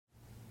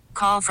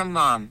call from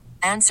mom.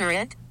 Answer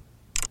it.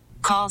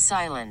 Call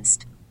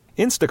silenced.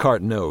 Instacart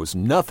knows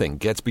nothing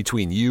gets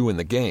between you and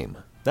the game.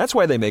 That's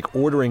why they make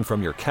ordering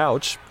from your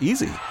couch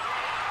easy.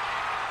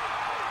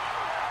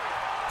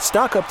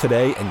 Stock up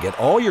today and get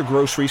all your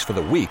groceries for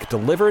the week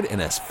delivered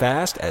in as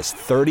fast as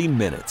 30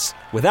 minutes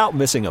without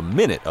missing a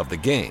minute of the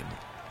game.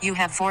 You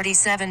have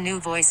 47 new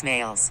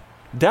voicemails.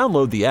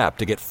 Download the app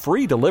to get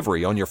free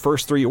delivery on your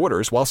first 3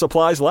 orders while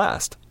supplies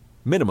last.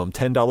 Minimum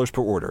 $10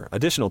 per order.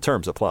 Additional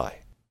terms apply.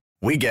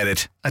 We get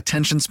it.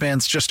 Attention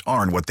spans just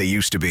aren't what they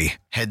used to be.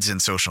 Heads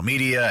in social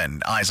media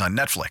and eyes on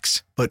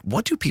Netflix. But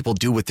what do people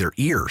do with their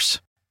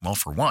ears? Well,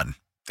 for one,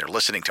 they're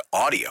listening to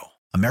audio.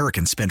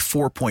 Americans spend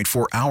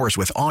 4.4 hours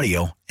with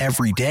audio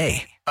every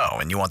day. Oh,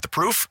 and you want the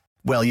proof?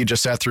 Well, you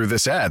just sat through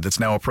this ad that's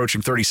now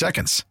approaching 30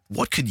 seconds.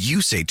 What could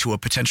you say to a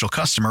potential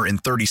customer in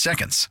 30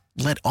 seconds?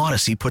 Let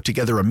Odyssey put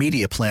together a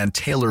media plan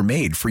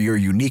tailor-made for your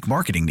unique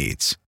marketing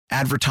needs.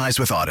 Advertise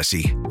with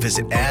Odyssey.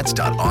 Visit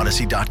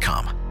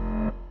ads.odyssey.com.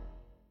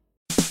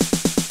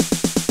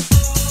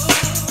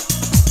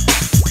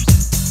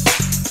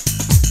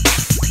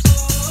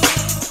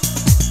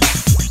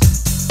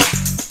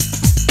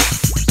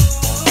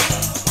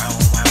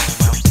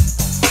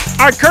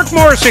 All right, Kirk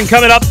Morrison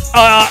coming up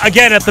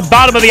again at the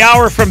bottom of the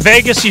hour from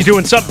Vegas. He's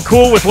doing something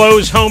cool with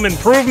Lowe's Home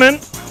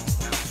Improvement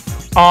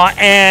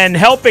and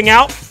helping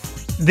out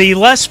the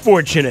less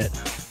fortunate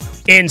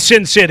in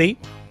Sin City,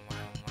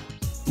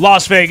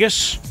 Las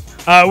Vegas.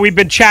 We've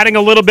been chatting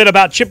a little bit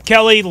about Chip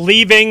Kelly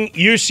leaving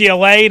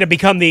UCLA to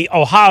become the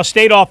Ohio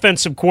State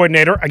offensive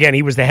coordinator. Again,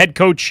 he was the head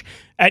coach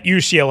at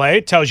UCLA.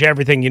 It tells you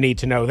everything you need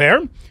to know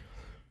there.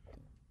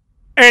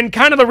 And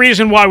kind of the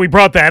reason why we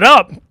brought that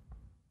up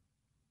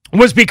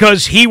was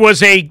because he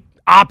was a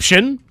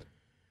option,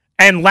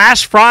 and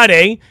last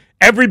Friday,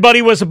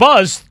 everybody was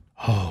abuzz.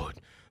 Oh,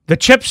 the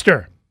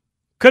Chipster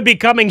could be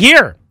coming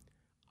here.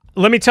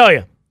 Let me tell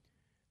you,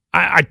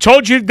 I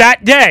told you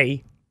that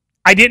day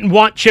I didn't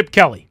want Chip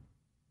Kelly.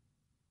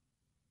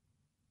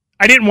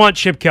 I didn't want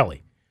Chip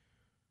Kelly.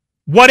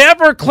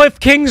 Whatever Cliff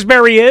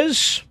Kingsbury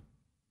is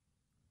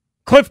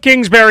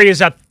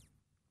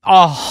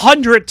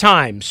 100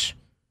 times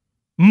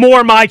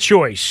more my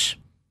choice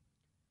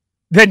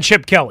than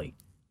Chip Kelly.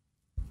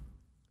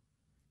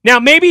 Now,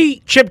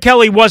 maybe Chip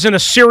Kelly wasn't a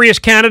serious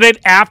candidate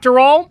after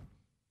all.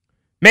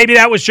 Maybe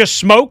that was just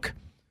smoke.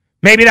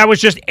 Maybe that was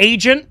just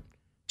agent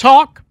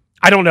talk.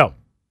 I don't know.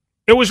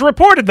 It was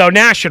reported, though,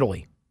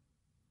 nationally.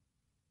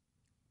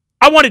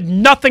 I wanted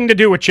nothing to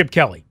do with Chip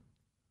Kelly.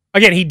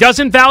 Again, he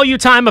doesn't value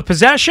time of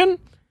possession.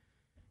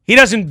 He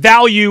doesn't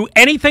value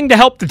anything to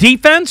help the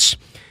defense.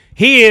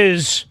 He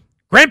is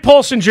Grant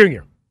Paulson Jr.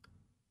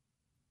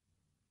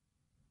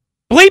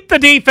 Bleep the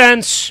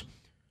defense,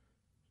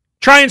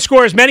 try and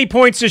score as many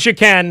points as you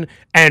can,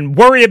 and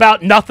worry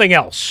about nothing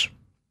else.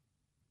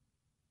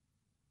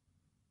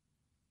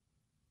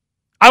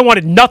 I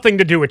wanted nothing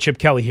to do with Chip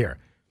Kelly here.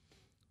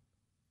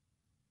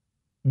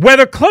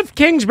 Whether Cliff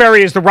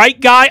Kingsbury is the right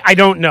guy, I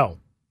don't know.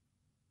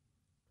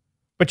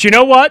 But you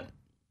know what?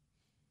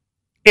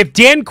 If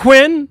Dan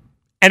Quinn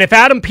and if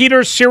Adam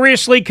Peters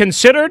seriously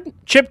considered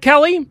Chip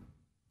Kelly,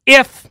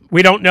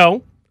 we don't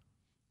know,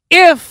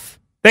 if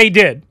they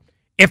did,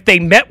 if they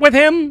met with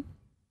him,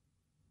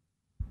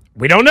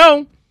 we don't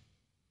know.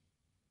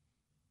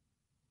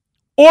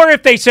 Or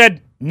if they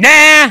said,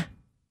 nah,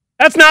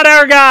 that's not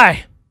our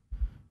guy.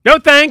 No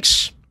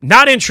thanks,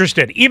 not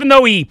interested. Even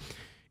though he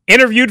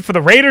interviewed for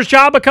the Raiders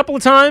job a couple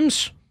of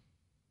times,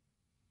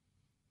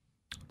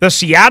 the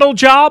Seattle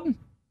job,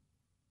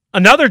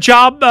 another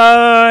job,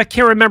 I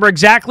can't remember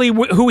exactly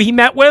who he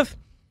met with.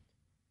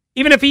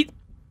 Even if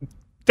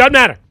doesn't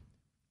matter.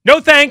 No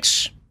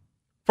thanks.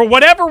 For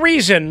whatever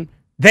reason,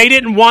 they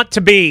didn't want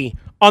to be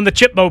on the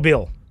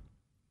Chipmobile.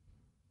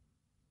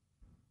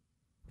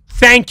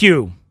 Thank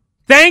you.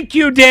 Thank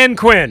you, Dan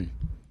Quinn.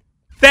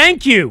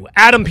 Thank you,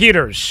 Adam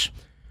Peters.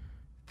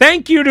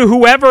 Thank you to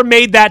whoever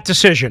made that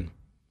decision,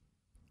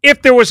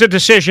 if there was a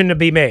decision to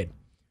be made.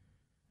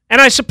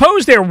 And I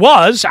suppose there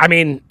was. I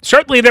mean,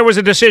 certainly there was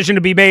a decision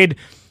to be made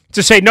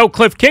to say, no,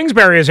 Cliff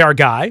Kingsbury is our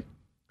guy.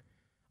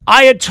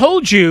 I had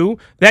told you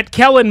that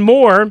Kellen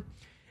Moore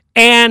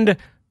and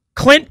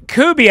Clint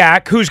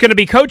Kubiak, who's going to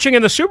be coaching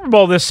in the Super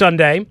Bowl this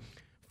Sunday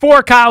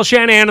for Kyle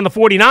Shanahan and the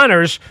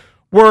 49ers,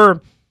 were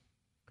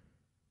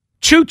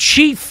two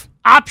chief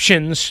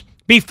options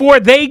before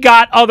they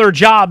got other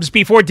jobs,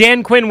 before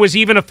Dan Quinn was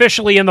even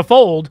officially in the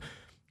fold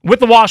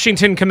with the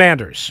Washington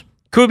Commanders.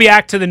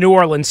 Kubiak to the New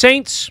Orleans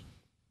Saints,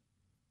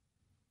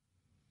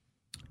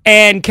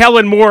 and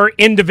Kellen Moore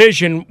in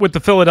division with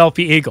the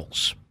Philadelphia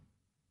Eagles.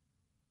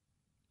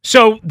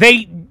 So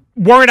they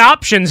weren't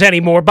options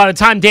anymore by the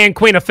time Dan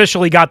Quinn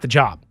officially got the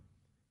job.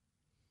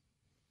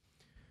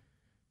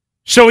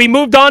 So he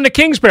moved on to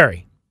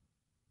Kingsbury.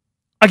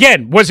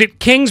 Again, was it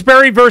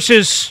Kingsbury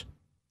versus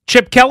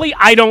Chip Kelly?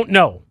 I don't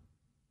know.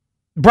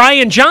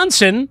 Brian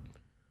Johnson,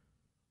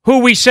 who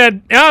we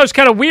said, it was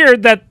kind of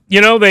weird that,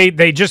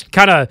 they just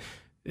kind of,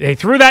 they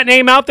threw that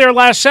name out there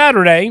last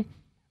Saturday,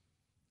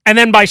 and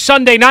then by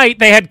Sunday night,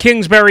 they had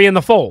Kingsbury in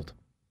the fold.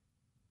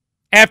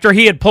 after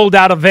he had pulled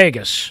out of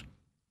Vegas.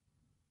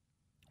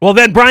 Well,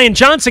 then Brian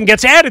Johnson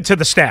gets added to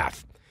the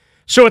staff.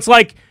 So it's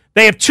like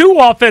they have two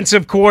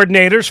offensive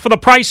coordinators for the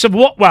price of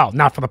one. Well,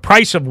 not for the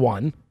price of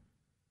one,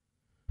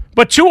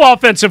 but two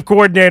offensive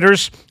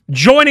coordinators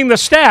joining the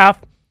staff,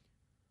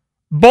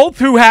 both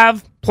who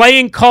have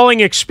playing calling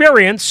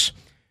experience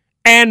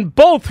and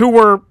both who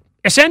were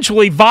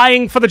essentially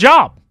vying for the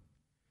job.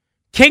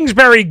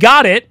 Kingsbury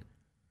got it.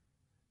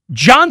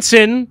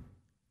 Johnson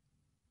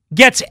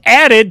gets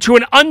added to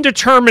an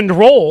undetermined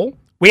role.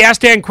 We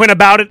asked Dan Quinn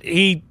about it.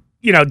 He,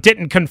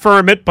 didn't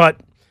confirm it, but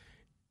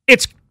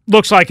it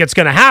looks like it's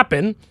going to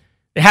happen.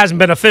 It hasn't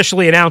been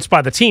officially announced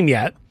by the team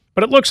yet,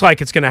 but it looks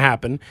like it's going to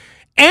happen.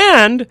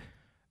 And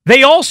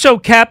they also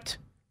kept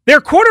their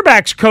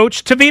quarterbacks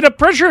coach, Tavita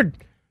Pritchard,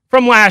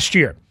 from last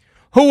year,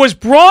 who was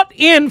brought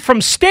in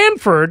from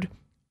Stanford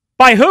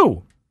by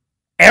who?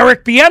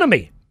 Eric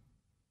Bieniemy.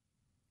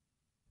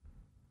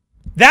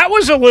 That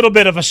was a little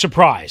bit of a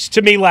surprise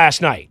to me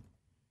last night.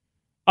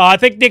 I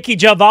think Nikki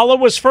Javala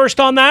was first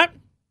on that.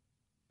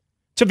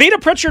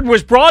 Tavita Pritchard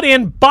was brought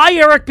in by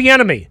Eric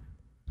Bieniemy.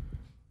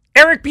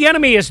 Eric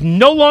Bieniemy is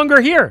no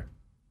longer here.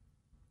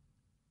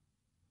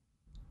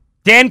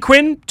 Dan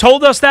Quinn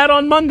told us that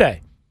on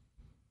Monday.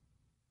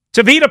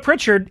 Tavita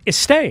Pritchard is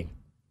staying,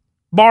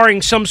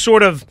 barring some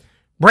sort of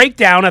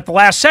breakdown at the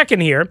last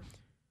second here.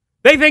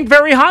 They think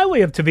very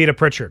highly of Tavita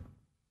Pritchard.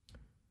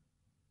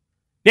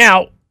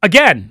 Now,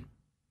 again,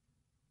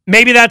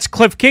 maybe that's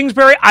Cliff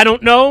Kingsbury. I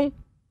don't know.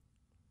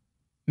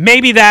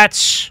 Maybe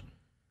that's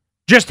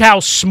just how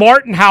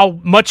smart and how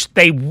much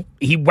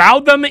he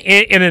wowed them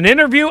in an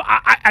interview.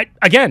 I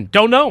again,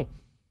 don't know.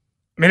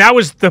 I mean, that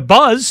was the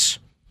buzz.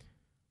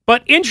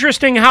 But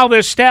interesting how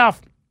this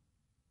staff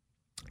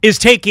is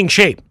taking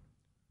shape.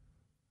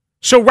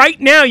 So right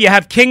now you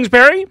have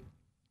Kingsbury.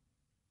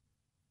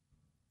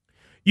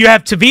 You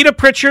have Tavita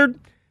Pritchard,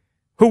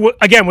 who,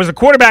 again, was the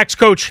quarterback's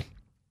coach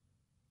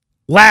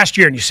last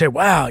year. And you say,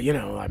 wow,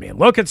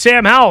 look at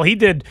Sam Howell.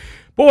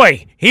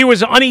 He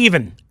was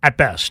uneven at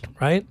best,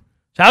 right?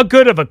 So how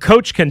good of a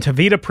coach can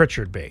Tavita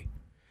Pritchard be?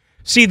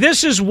 See,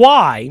 this is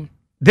why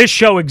this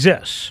show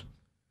exists.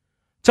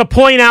 To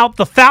point out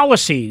the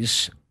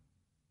fallacies,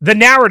 the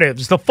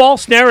narratives, the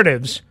false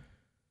narratives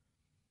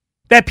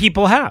that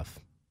people have.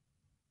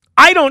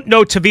 I don't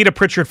know Tavita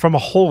Pritchard from a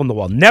hole in the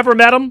wall. Never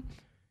met him.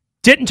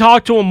 Didn't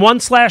talk to him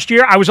once last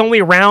year. I was only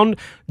around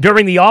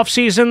during the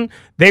offseason.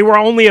 They were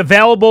only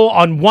available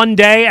on one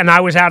day, and I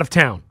was out of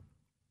town.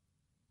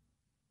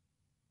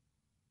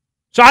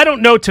 So I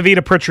don't know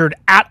Tavita Pritchard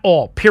at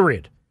all,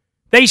 period.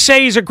 They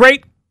say he's a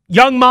great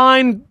young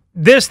mind,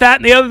 this, that,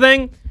 and the other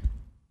thing.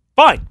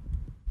 Fine.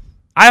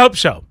 I hope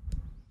so.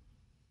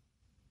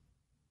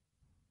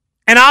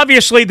 And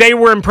obviously they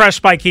were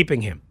impressed by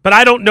keeping him. But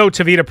I don't know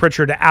Tavita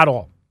Pritchard at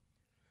all.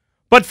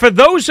 But for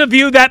those of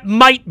you that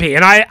might be,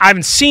 and I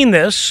haven't seen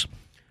this,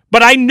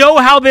 but I know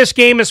how this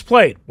game is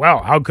played.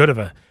 Well, how good of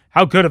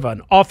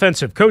an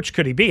offensive coach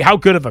could he be? How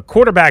good of a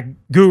quarterback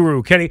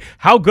guru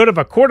how good of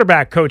a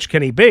quarterback coach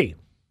can he be?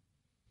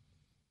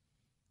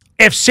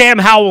 If Sam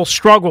Howell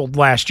struggled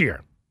last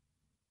year,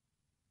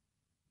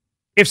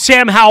 if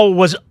Sam Howell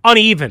was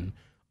uneven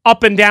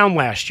up and down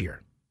last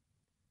year.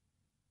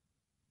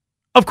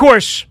 Of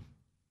course,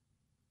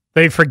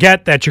 they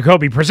forget that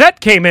Jacoby Brissett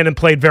came in and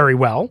played very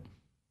well,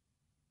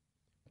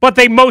 but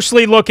they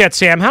mostly look at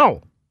Sam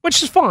Howell,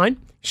 which is fine.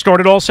 He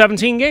started all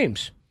 17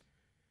 games.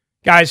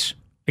 Guys,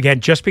 again,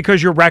 just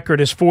because your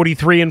record is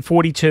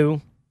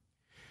 43-42,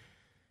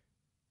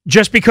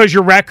 just because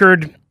your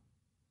record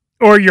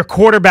or your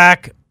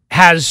quarterback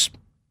has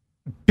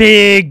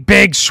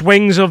big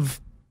swings of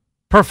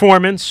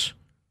performance,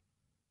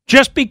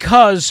 just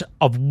because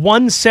of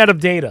one set of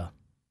data,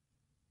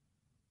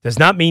 does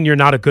not mean you're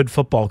not a good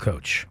football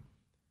coach.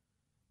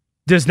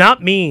 Does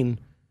not mean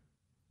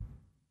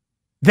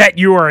that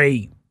you are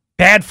a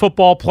bad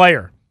football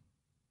player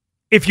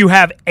if you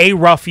have a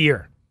rough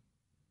year.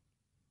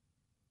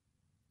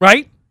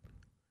 Right?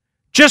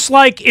 Just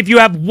like if you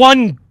have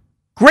one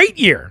great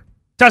year,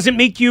 doesn't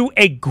make you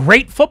a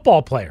great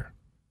football player.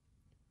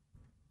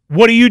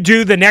 What do you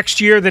do the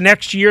next year,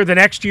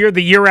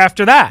 the year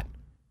after that?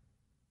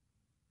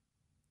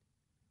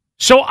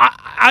 So,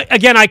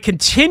 I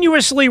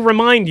continuously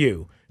remind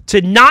you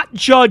to not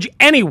judge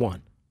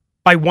anyone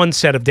by one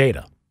set of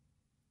data.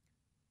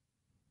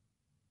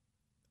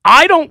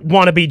 I don't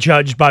want to be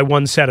judged by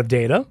one set of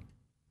data.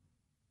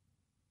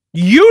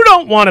 You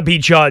don't want to be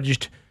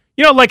judged.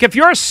 Like if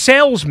you're a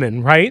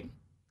salesman, right?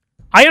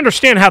 I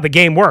understand how the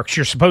game works.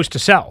 You're supposed to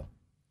sell,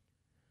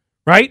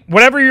 right?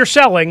 Whatever you're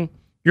selling,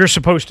 you're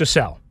supposed to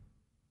sell.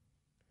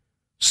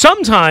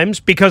 Sometimes,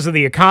 because of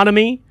the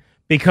economy,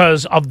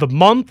 because of the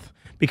month,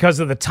 because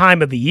of the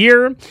time of the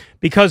year,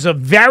 because of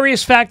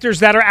various factors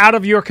that are out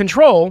of your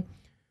control,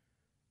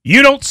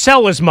 you don't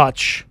sell as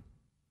much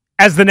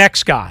as the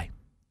next guy,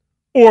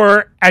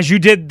 or as you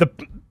did the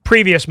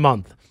previous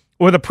month,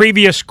 or the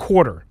previous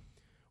quarter,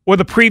 or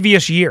the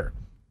previous year.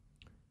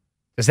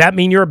 Does that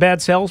mean you're a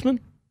bad salesman?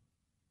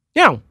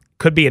 Yeah,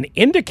 could be an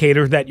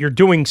indicator that you're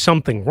doing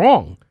something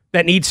wrong.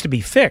 that needs to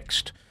be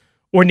fixed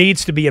or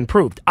needs to be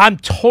improved. I'm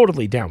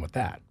totally down with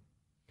that.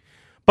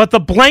 But the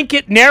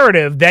blanket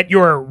narrative that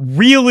you're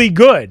really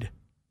good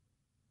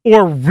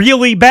or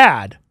really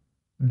bad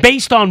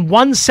based on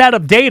one set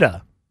of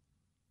data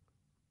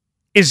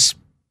is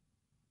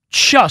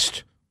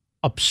just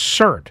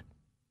absurd.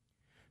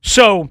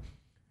 So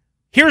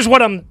here's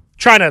what I'm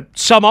trying to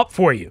sum up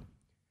for you.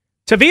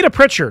 Tavita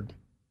Pritchard,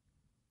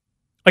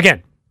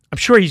 again, I'm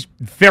sure he's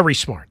very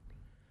smart.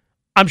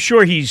 I'm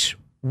sure he's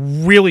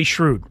really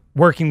shrewd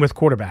working with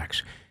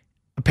quarterbacks.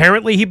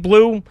 Apparently he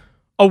blew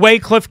away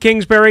Cliff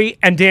Kingsbury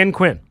and Dan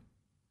Quinn.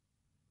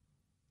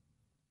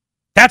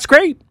 That's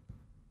great.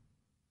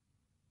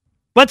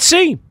 Let's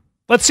see.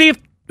 Let's see if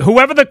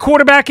whoever the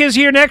quarterback is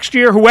here next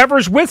year,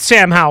 whoever's with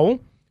Sam Howell,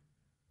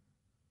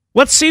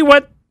 let's see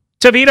what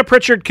Tavita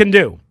Pritchard can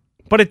do.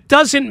 But it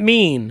doesn't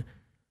mean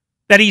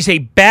that he's a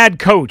bad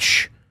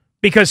coach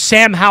because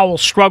Sam Howell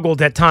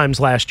struggled at times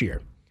last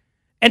year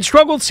and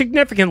struggled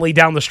significantly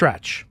down the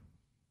stretch.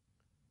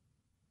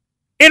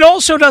 It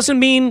also doesn't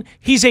mean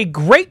he's a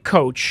great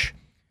coach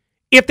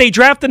if they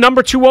draft the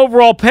number 2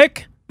 overall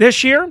pick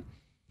this year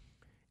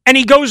and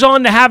he goes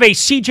on to have a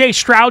C.J.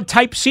 Stroud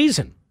type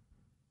season.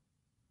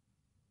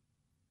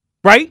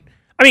 Right?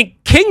 I mean,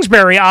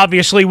 Kingsbury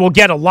obviously will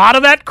get a lot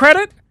of that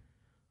credit,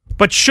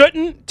 but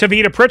shouldn't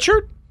Tavita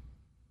Pritchard?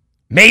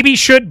 Maybe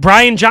should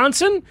Brian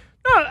Johnson?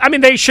 No, I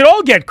mean, they should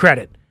all get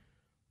credit.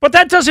 But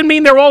that doesn't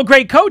mean they're all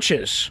great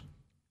coaches.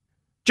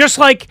 Just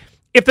like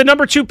if the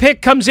number 2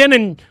 pick comes in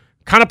and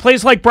kind of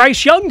plays like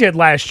Bryce Young did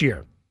last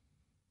year.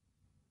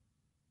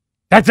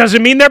 That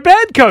doesn't mean they're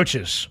bad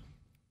coaches.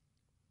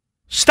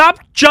 Stop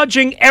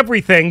judging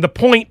everything, the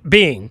point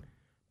being,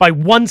 by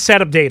one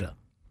set of data.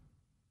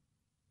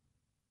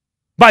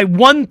 By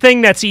one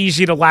thing that's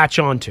easy to latch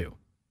onto.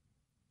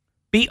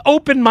 Be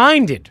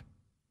open-minded.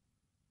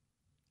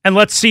 And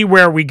let's see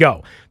where we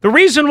go. The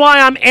reason why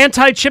I'm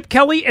anti-Chip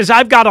Kelly is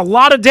I've got a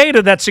lot of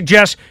data that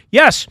suggests,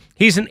 yes,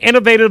 he's an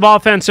innovative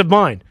offensive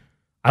mind.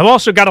 I've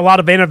also got a lot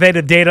of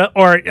innovative data,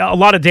 or a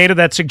lot of data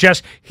that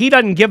suggests he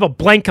doesn't give a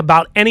blank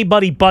about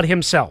anybody but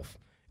himself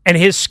and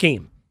his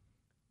scheme.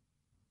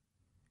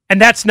 And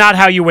that's not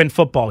how you win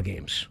football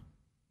games.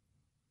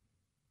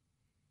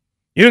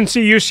 You didn't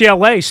see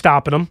UCLA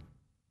stopping him,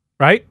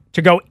 right?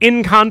 To go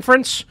in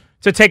conference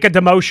to take a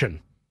demotion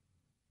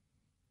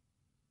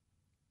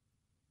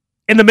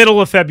in the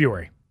middle of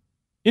February.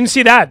 You didn't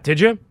see that,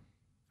 did you?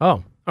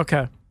 Oh,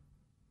 okay.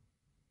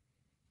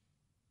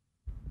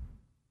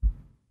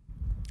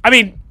 I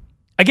mean,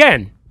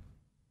 again,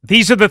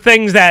 these are the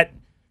things that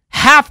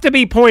have to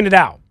be pointed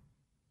out.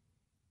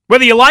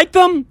 Whether you like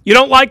them, you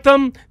don't like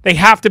them, they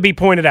have to be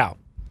pointed out.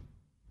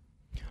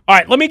 All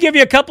right, let me give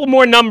you a couple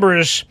more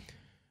numbers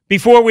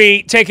before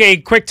we take a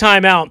quick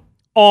time out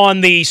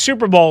on the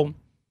Super Bowl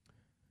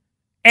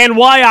and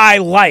why I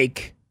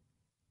like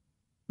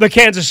the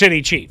Kansas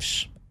City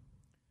Chiefs.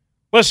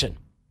 Listen,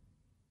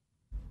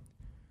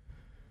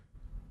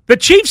 the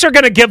Chiefs are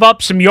going to give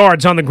up some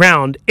yards on the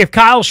ground if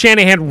Kyle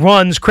Shanahan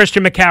runs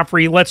Christian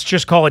McCaffrey, let's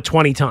just call it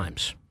 20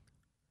 times.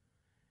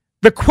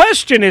 The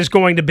question is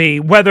going to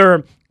be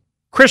whether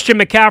Christian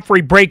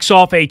McCaffrey breaks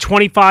off a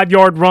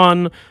 25-yard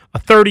run, a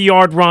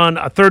 30-yard run,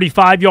 a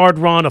 35-yard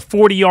run, a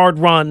 40-yard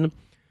run,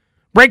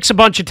 breaks a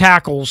bunch of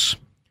tackles,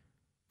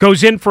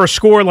 goes in for a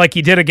score like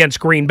he did against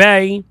Green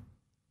Bay.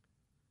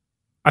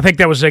 I think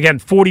that was, again,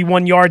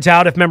 41 yards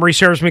out, if memory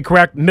serves me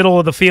correct, middle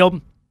of the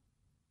field.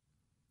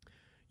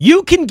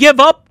 You can give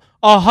up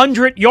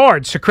 100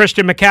 yards to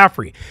Christian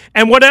McCaffrey.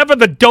 And whatever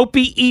the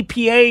dopey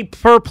EPA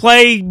per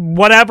play,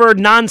 whatever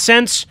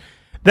nonsense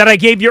that I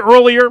gave you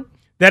earlier,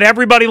 that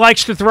everybody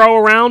likes to throw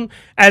around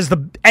as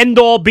the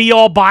end-all,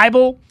 be-all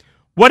Bible,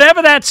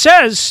 whatever that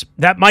says,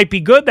 that might be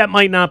good, that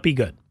might not be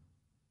good.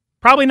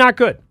 Probably not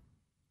good.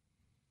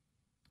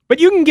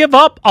 But you can give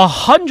up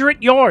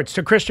 100 yards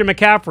to Christian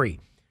McCaffrey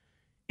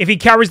if he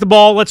carries the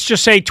ball, let's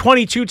just say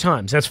 22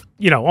 times. That's,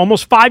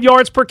 almost 5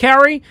 yards per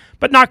carry,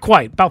 but not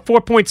quite. About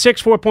 4.6,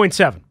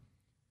 4.7.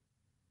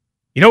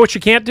 You know what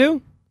you can't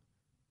do?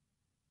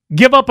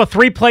 Give up a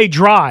 3-play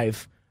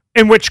drive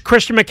in which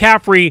Christian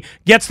McCaffrey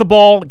gets the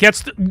ball,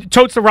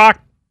 totes the rock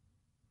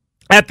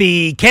at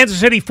the Kansas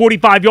City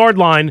 45-yard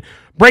line,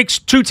 breaks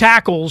 2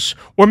 tackles,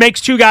 or makes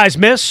 2 guys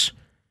miss,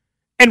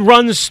 and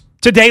runs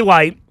to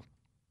daylight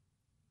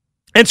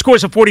and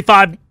scores a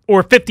 45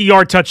 or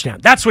 50-yard touchdown.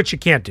 That's what you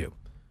can't do.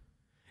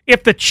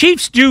 If the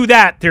Chiefs do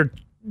that,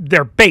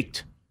 they're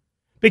baked.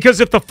 Because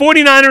if the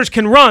 49ers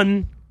can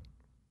run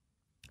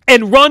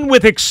and run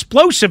with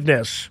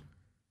explosiveness,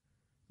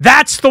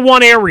 that's the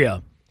one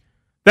area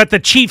that the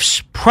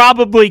Chiefs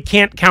probably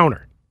can't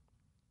counter.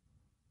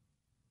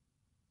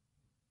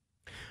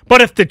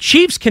 But if the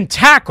Chiefs can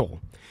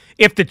tackle,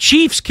 if the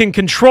Chiefs can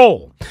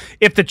control,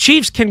 if the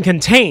Chiefs can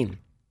contain,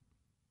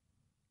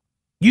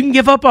 you can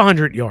give up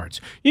 100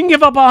 yards. You can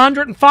give up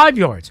 105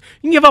 yards.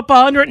 You can give up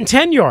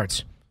 110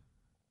 yards.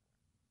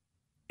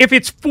 If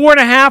it's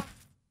 4.5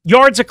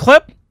 yards a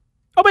clip,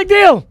 no big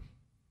deal.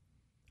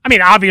 I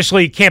mean,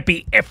 obviously, it can't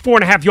be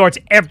 4.5 yards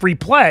every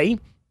play.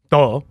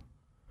 Duh.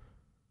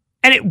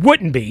 and it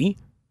wouldn't be,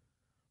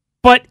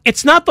 but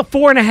it's not the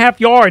 4.5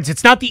 yards.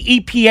 It's not the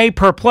EPA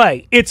per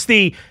play. It's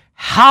the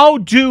how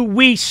do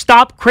we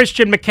stop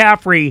Christian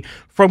McCaffrey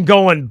from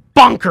going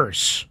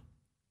bonkers?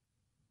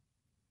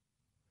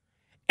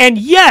 And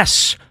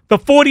yes, the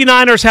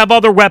 49ers have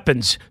other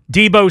weapons.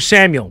 Deebo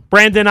Samuel,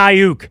 Brandon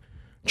Ayuk,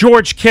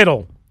 George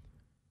Kittle.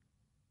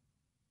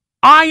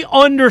 I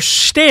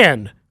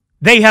understand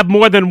they have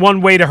more than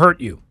one way to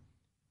hurt you.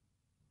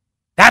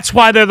 That's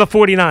why they're the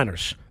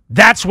 49ers.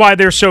 That's why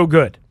they're so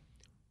good.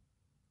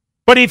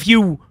 But if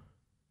you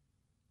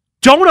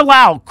don't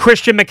allow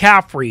Christian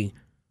McCaffrey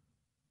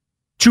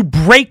to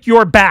break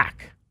your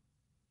back,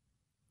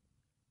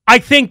 I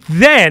think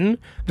then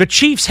the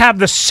Chiefs have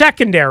the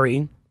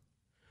secondary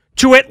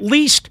to at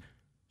least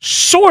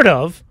sort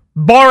of,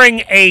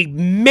 barring a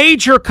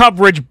major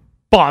coverage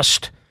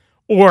bust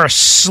or a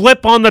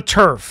slip on the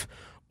turf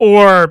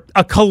or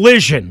a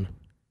collision,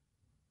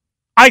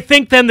 I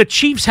think then the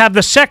Chiefs have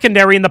the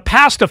secondary in the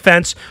pass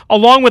defense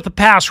along with the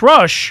pass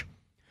rush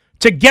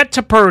to get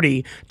to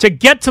Purdy, to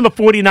get to the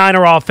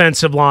 49er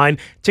offensive line,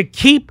 to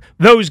keep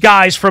those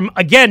guys from,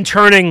 again,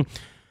 turning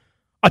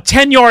a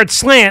 10-yard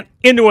slant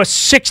into a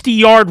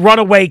 60-yard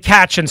runaway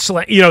catch and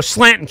slant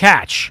and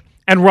catch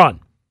and run.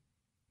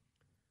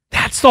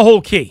 That's the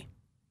whole key.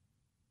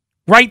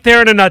 Right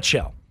there in a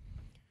nutshell.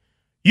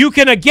 You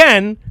can,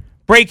 again,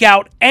 break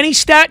out any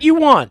stat you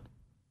want.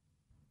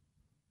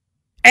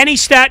 Any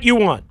stat you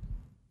want.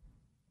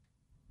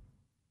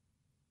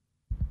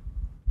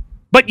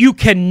 But you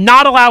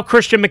cannot allow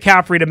Christian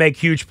McCaffrey to make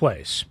huge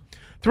plays.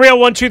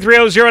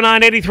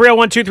 301-230-0980,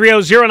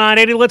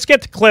 301-230-0980. Let's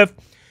get to Cliff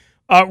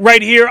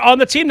right here on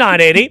the Team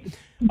 980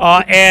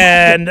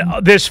 and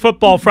this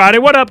Football Friday.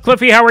 What up,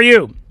 Cliffy? How are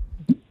you?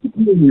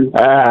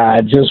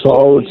 Just for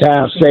old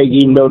time's sake,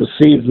 even though the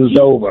season's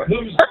over.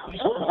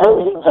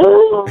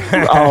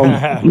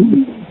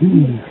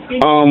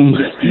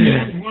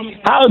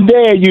 How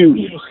dare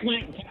you?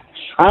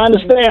 I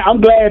understand. I'm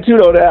glad too,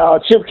 though,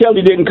 that Chip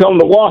Kelly didn't come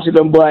to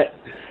Washington, but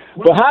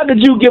how could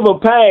you give a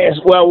pass?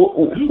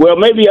 Well,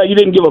 maybe you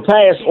didn't give a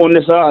pass on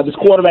this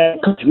quarterback.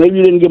 Maybe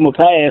you didn't give him a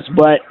pass,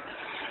 but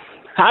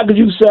how could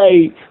you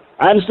say?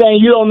 I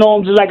understand you don't know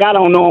him just like I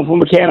don't know him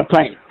from a can of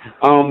paint.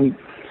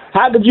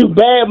 How could you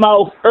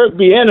badmouth Kirk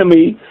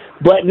Bieniemy,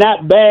 but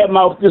not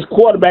badmouth this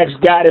quarterback's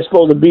guy that's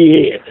supposed to be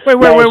here?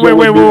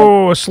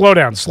 Wait. Slow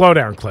down,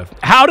 Cliff.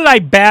 How did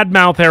I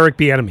badmouth Eric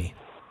Bieniemy?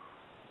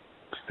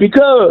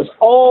 Because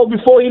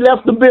before he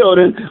left the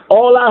building,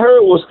 all I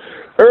heard was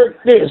Irk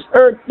this,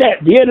 Irk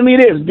that, Bieniemy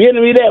this,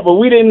 Bieniemy that, but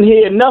we didn't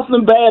hear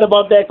nothing bad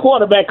about that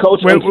quarterback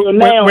coach until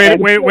now.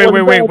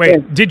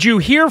 Wait. Did you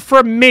hear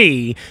from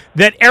me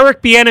that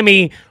Eric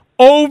Bieniemy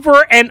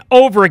over and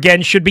over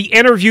again should be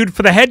interviewed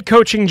for the head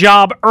coaching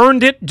job,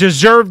 earned it,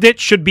 deserved it,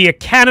 should be a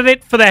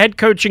candidate for the head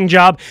coaching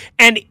job,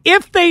 and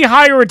if they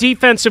hire a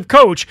defensive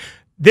coach,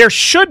 there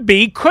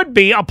could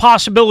be a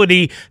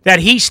possibility that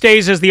he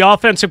stays as the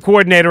offensive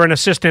coordinator and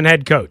assistant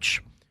head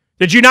coach.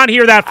 Did you not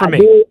hear that from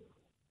me?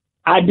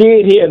 I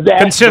did hear that.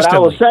 Consistently.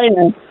 But I was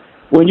saying,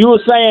 when you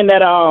were saying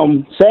that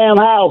Sam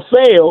Howell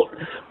failed,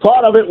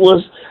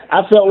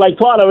 I felt like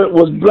part of it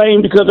was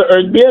blamed because of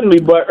Irk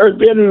Bieniemy, but Irk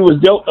Bieniemy was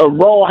dealt a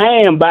raw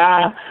hand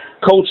by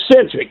Coach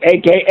Centric,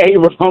 a.k.a.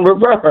 Ron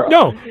Rivera.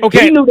 No,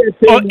 okay.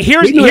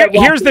 Here's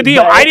the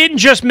deal. I didn't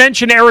just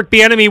mention Eric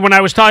Bieniemy when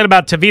I was talking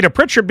about Tavita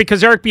Pritchard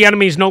because Eric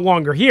Bieniemy is no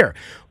longer here.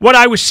 What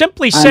I was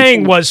simply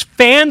saying was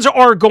fans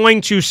are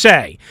going to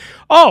say,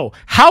 oh,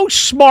 how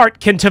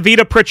smart can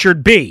Tavita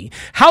Pritchard be?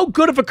 How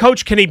good of a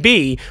coach can he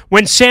be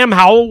when Sam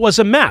Howell was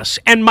a mess?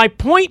 And my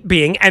point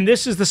being, and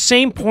this is the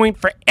same point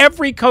for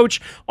every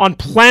coach on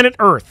planet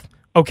Earth,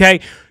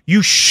 okay?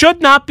 You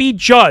should not be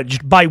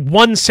judged by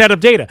one set of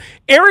data.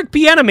 Eric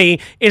Bieniemy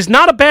is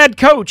not a bad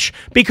coach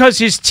because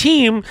his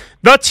team,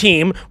 the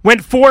team,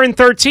 went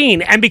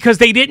 4-13 and because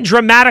they didn't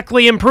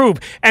dramatically improve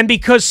and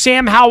because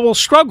Sam Howell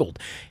struggled.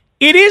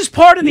 It is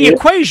part of the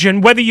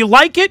equation, whether you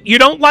like it, you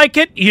don't like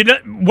it,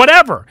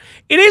 whatever.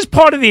 It is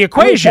part of the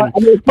equation,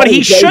 but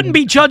he shouldn't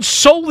be judged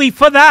solely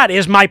for that,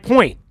 is my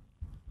point.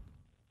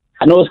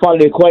 I know it's part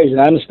of the equation.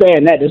 I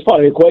understand that. It's part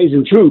of the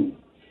equation, true.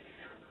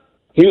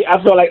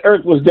 I feel like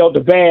Irk was dealt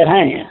a bad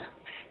hand.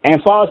 And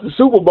as far as the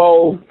Super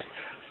Bowl,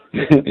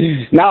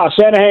 now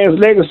Shanahan's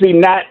legacy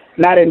not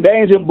in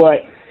danger,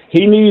 but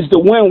he needs to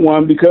win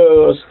one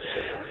because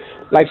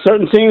like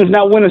certain teams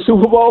not winning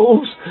Super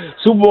Bowls,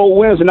 Super Bowl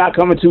wins are not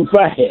coming too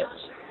fast.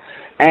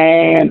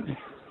 And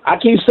I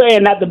keep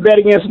saying not to bet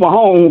against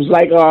Mahomes,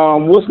 like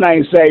what's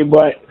name say,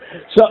 but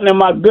something in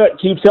my gut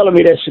keeps telling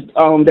me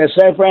that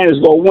San Fran is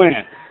going to win.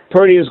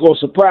 Purdy is going to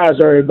surprise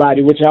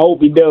everybody, which I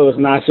hope he does,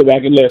 and I'll sit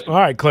back and listen. All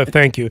right, Cliff,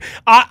 thank you.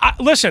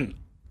 Listen,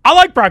 I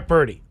like Brock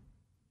Purdy.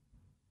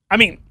 I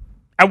mean,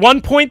 at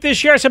one point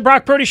this year, I said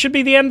Brock Purdy should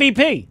be the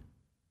MVP.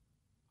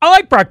 I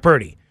like Brock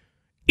Purdy.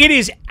 It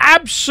is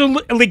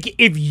absolutely,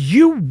 if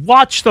you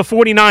watch the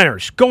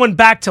 49ers going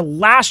back to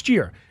last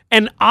year,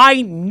 and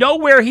I know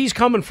where he's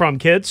coming from,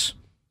 kids,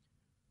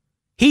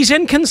 he's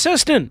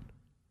inconsistent.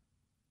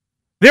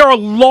 There are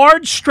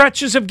large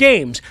stretches of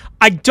games.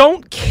 I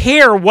don't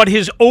care what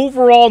his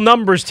overall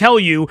numbers tell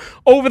you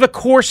over the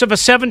course of a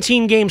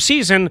 17-game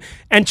season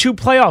and 2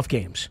 playoff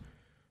games.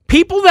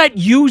 People that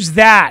use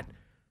that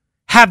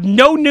have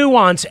no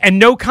nuance and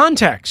no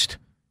context.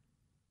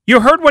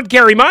 You heard what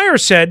Gary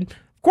Myers said.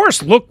 Of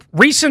course, look,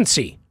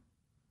 recency.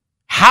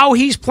 How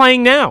he's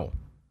playing now.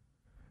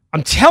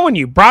 I'm telling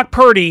you, Brock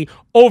Purdy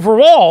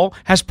overall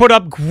has put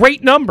up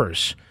great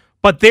numbers.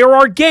 But there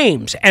are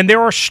games and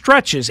there are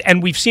stretches,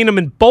 and we've seen him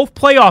in both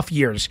playoff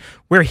years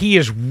where he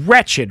is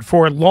wretched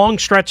for a long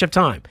stretch of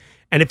time.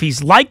 And if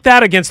he's like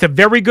that against a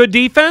very good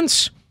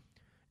defense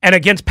and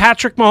against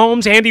Patrick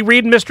Mahomes, Andy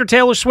Reid, and Mr.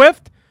 Taylor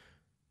Swift,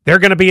 they're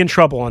going to be in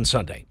trouble on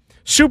Sunday.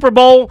 Super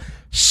Bowl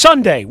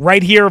Sunday,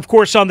 right here, of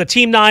course, on the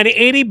Team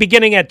 980,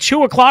 beginning at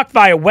 2 o'clock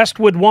via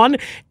Westwood One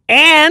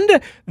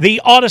and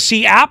the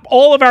Odyssey app.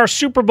 All of our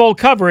Super Bowl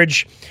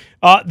coverage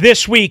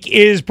this week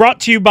is brought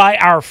to you by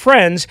our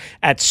friends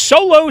at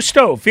Solo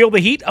Stove. Feel the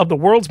heat of the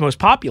world's most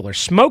popular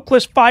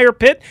smokeless fire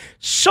pit,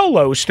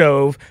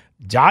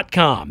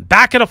 solostove.com.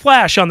 Back in a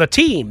flash on the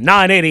Team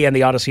 980 and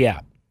the Odyssey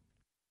app.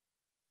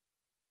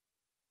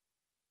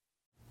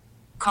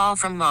 Call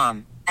from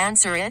mom.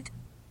 Answer it.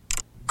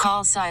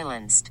 Call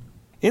silenced.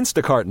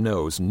 Instacart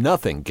knows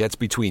nothing gets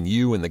between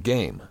you and the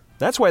game.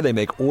 That's why they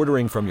make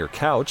ordering from your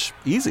couch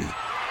easy.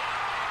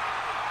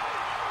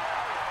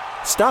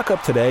 Stock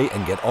up today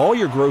and get all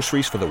your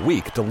groceries for the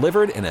week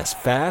delivered in as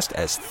fast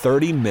as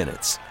 30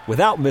 minutes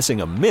without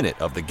missing a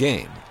minute of the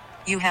game.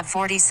 You have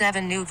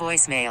 47 new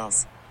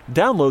voicemails.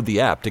 Download the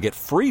app to get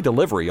free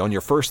delivery on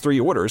your first 3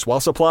 orders while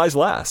supplies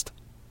last.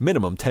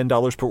 Minimum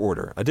 $10 per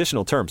order.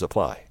 Additional terms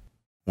apply.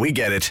 We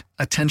get it.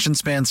 Attention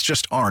spans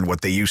just aren't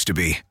what they used to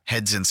be.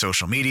 Heads in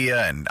social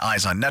media and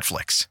eyes on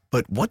Netflix.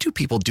 But what do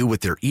people do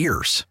with their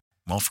ears?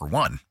 Well, for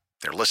one,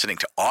 they're listening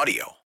to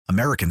audio.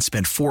 Americans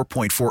spend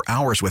 4.4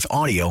 hours with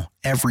audio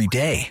every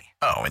day.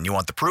 Oh, and you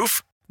want the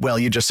proof? Well,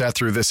 you just sat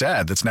through this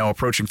ad that's now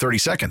approaching 30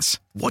 seconds.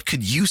 What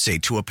could you say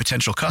to a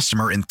potential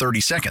customer in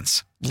 30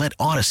 seconds? Let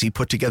Odyssey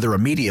put together a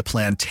media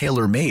plan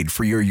tailor-made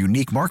for your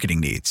unique marketing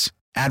needs.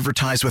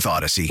 Advertise with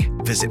Odyssey.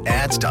 Visit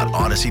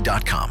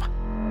ads.odyssey.com.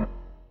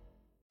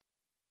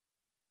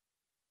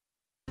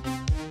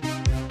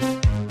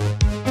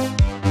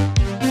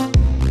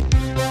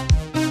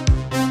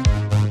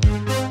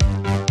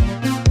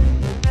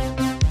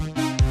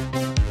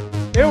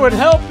 It would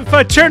help if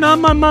I turn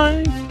on my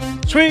mic.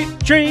 Sweet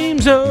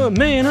dreams of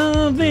man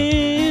of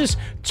these.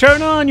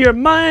 Turn on your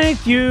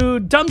mic, you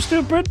dumb,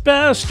 stupid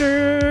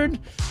bastard.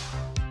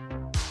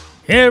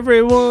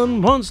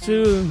 Everyone wants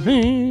to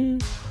be.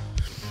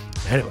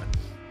 Anyway.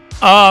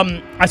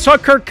 I saw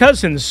Kirk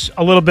Cousins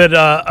a little bit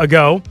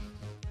ago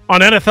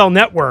on NFL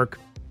Network.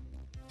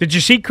 Did you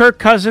see Kirk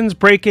Cousins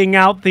breaking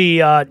out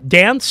the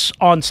dance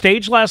on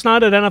stage last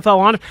night at NFL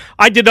Honors?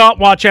 I did not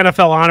watch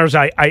NFL Honors.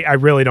 I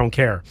really don't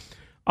care.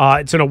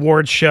 It's an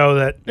awards show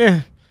that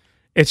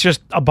it's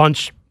just a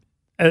bunch.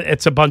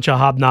 It's a bunch of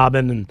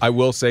hobnobbing. And I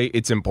will say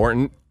it's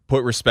important.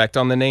 Put respect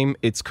on the name.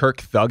 It's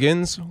Kirk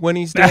Thuggins when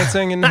he's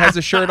dancing and has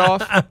his shirt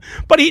off.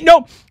 But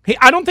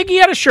I don't think he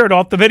had a shirt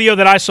off. The video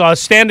that I saw,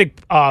 standing.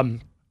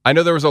 I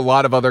know there was a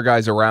lot of other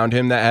guys around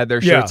him that had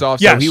their shirts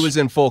off, so he was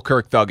in full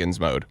Kirk Thuggins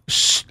mode.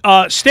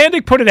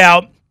 Standing put it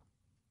out.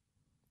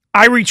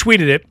 I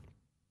retweeted it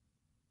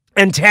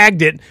and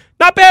tagged it.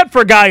 Not bad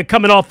for a guy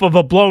coming off of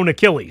a blown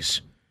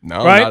Achilles.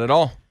 No, right? Not at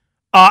all.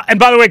 And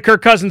by the way,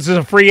 Kirk Cousins is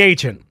a free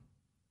agent.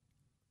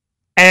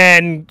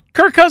 And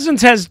Kirk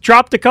Cousins has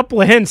dropped a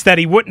couple of hints that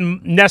he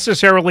wouldn't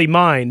necessarily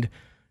mind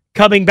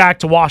coming back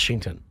to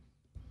Washington.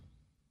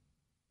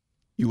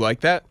 You like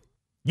that?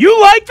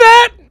 You like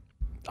that?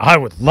 I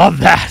would love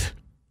that.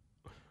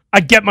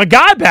 I'd get my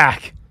guy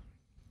back.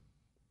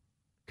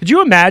 Could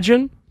you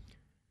imagine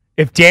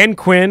if Dan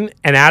Quinn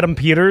and Adam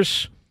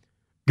Peters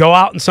go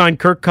out and sign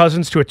Kirk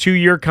Cousins to a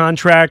 2-year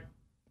contract?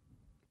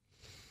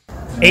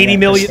 $80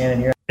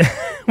 million.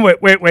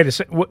 Wait a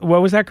second.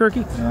 What was that,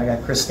 Kirky? I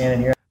got Chris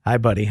standing here. Hi,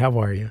 buddy. How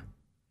are you?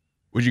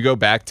 Would you go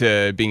back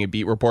to being a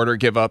beat reporter,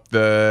 give up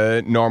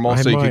the normal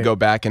you could go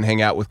back and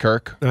hang out with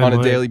Kirk on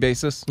a daily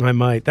basis? I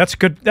might. That's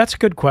good. That's a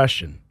good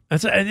question.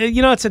 It's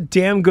a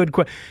damn good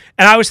question.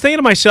 And I was thinking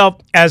to myself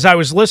as I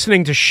was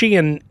listening to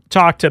Sheehan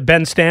talk to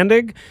Ben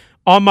Standig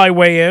on my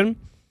way in,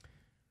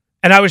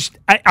 and I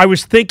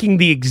was thinking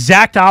the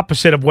exact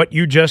opposite of what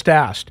you just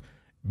asked.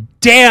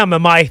 Damn,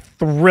 am I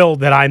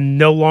thrilled that I'm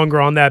no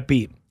longer on that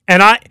beat.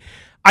 And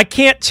I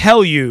can't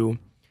tell you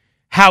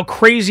how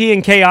crazy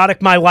and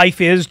chaotic my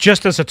life is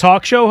just as a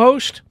talk show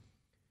host.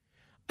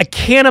 I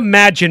can't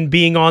imagine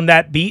being on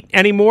that beat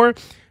anymore,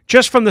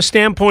 just from the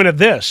standpoint of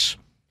this.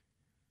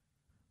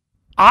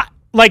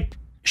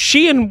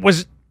 Sheehan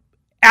was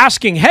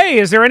asking, hey,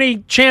 is there any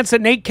chance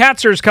that Nate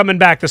Katzer's coming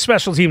back, the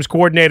special teams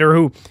coordinator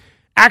who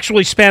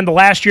actually spanned the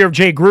last year of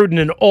Jay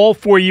Gruden and all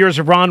 4 years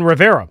of Ron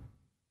Rivera?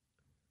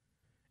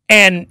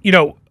 And,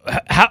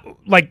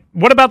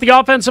 what about the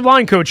offensive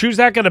line coach? Who's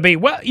that going to be?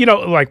 Well,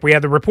 we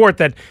had the report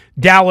that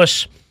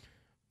Dallas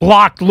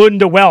blocked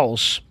Lunda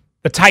Wells,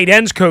 the tight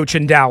ends coach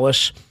in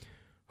Dallas,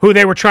 who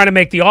they were trying to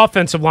make the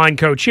offensive line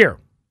coach here.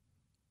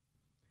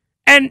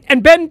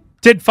 And Ben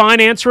did fine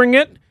answering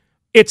it.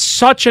 It's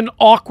such an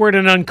awkward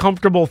and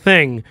uncomfortable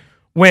thing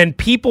when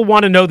people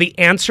want to know the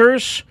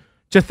answers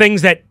to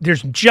things that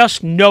there's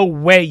just no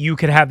way you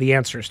could have the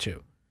answers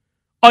to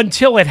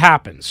until it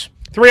happens.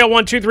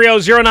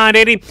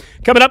 301-230-0980.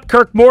 Coming up,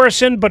 Kirk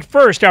Morrison. But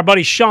first, our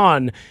buddy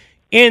Sean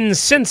in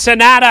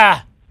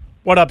Cincinnati.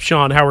 What up,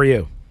 Sean? How are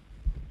you?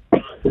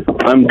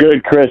 I'm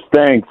good, Chris.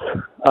 Thanks.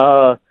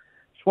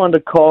 Just wanted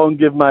to call and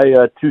give my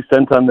 2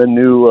 cents on the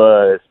new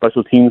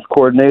special teams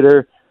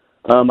coordinator.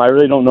 I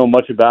really don't know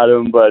much about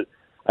him, but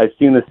I've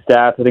seen the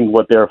stats. I think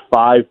they're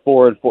 5,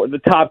 4, and 4, the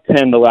top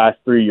 10 the last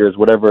 3 years,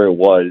 whatever it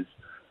was.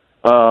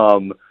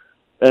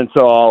 And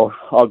so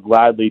I'll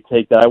gladly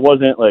take that. I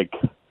wasn't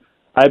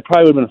I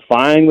probably would have been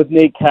fine with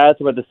Nate Katz,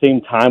 but at the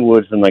same time,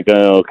 would have been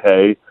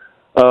okay.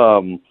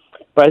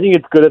 But I think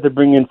it's good that they're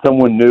bringing in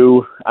someone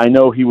new. I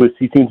know he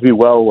seems to be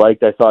well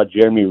liked. I saw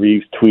Jeremy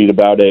Reeves tweet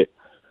about it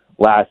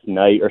last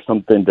night or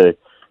something to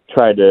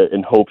try to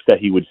in hopes that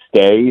he would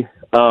stay.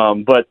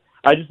 But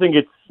I just think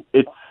it's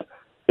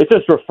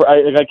just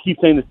I keep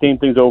saying the same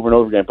things over and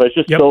over again, but it's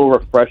just so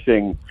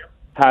refreshing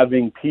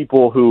having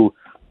people who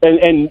I'm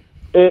going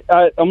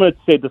to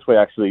say it this way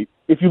actually.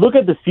 If you look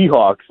at the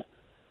Seahawks,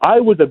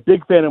 I was a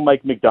big fan of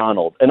Mike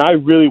McDonald, and I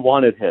really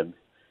wanted him.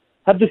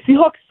 Have the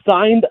Seahawks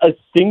signed a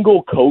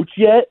single coach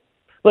yet?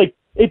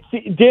 It's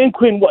Dan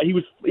Quinn.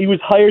 He was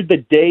hired the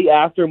day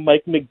after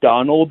Mike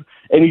McDonald,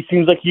 and he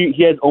seems like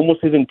he has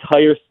almost his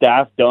entire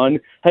staff done.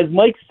 Has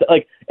Mike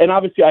and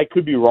obviously I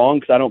could be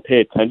wrong because I don't pay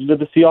attention to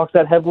the Seahawks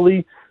that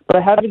heavily, but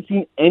I haven't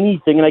seen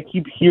anything, and I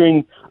keep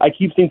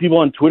seeing people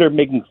on Twitter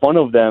making fun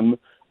of them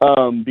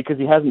because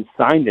he hasn't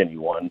signed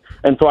anyone.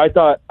 And so I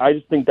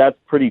just think that's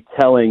pretty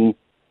telling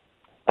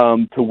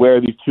to where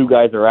these two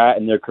guys are at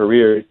in their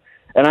careers.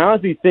 And I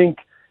honestly think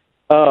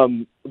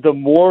the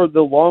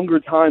longer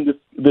time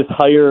this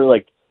hire,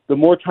 the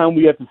more time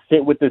we have to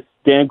sit with this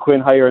Dan Quinn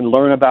hire and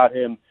learn about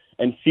him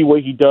and see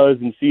what he does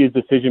and see his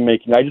decision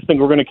making, I just think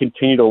we're going to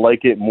continue to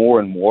like it more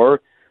and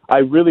more. I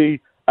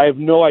have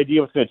no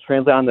idea what's going to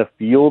translate on the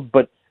field,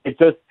 but it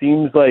just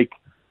seems like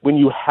when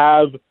you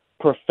have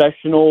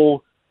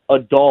professional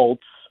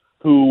adults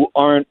who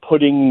aren't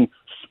putting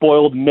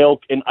spoiled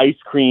milk and ice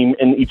cream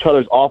in each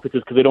other's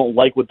offices because they don't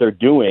like what they're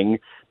doing,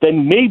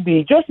 then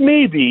maybe, just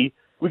maybe,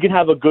 we can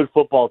have a good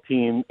football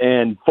team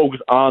and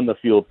focus on the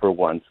field for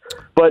once.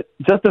 But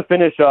just to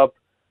finish up,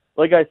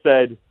 like I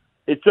said,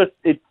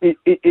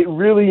 it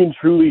really and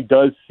truly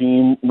does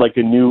seem like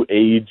a new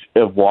age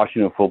of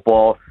Washington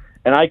football,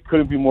 and I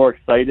couldn't be more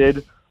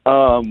excited.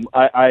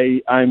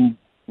 I'm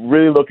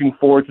really looking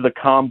forward to the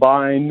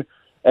combine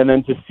and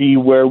then to see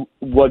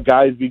what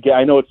guys we get.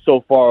 I know it's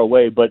so far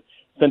away, but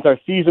since our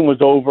season was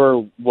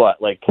over,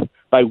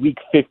 by week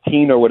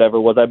 15 or whatever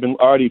it was, I've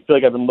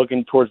been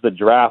looking towards the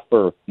draft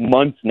for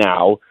months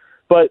now.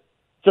 But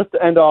just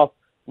to end off,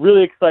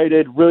 really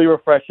excited, really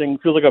refreshing.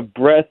 Feels like a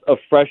breath of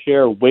fresh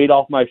air, weight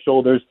off my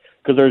shoulders,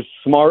 because there's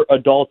smart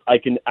adults I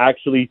can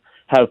actually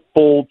have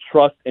full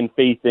trust and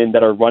faith in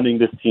that are running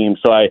this team.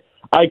 So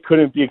I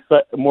couldn't be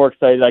more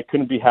excited. I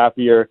couldn't be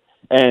happier.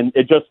 And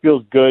it just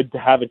feels good to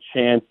have a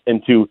chance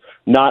and to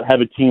not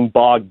have a team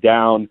bogged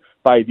down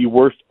by the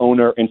worst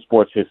owner in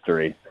sports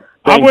history.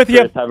 Thanks, I'm with you.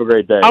 Chris. Have a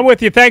great day. I'm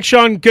with you. Thanks,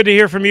 Sean. Good to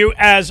hear from you.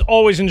 As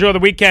always, enjoy the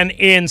weekend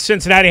in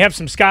Cincinnati. Have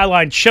some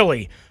Skyline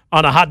chili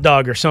on a hot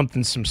dog or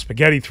something, some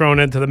spaghetti thrown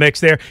into the mix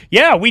there.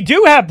 Yeah, we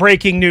do have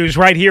breaking news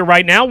right here,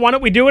 right now. Why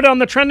don't we do it on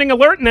the trending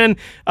alert? And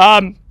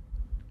then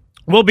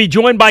we'll be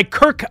joined by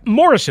Kirk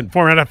Morrison,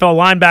 former NFL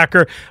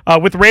linebacker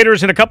with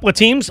Raiders and a couple of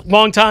teams,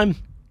 longtime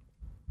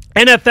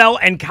NFL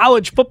and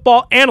college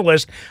football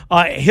analyst.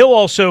 He'll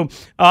also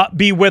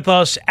be with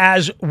us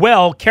as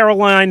well.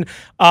 Caroline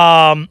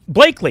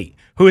Blakely,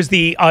 who is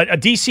a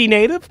D.C.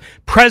 native,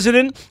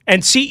 president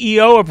and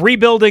CEO of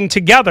Rebuilding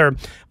Together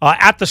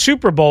at the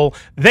Super Bowl.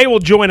 They will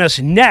join us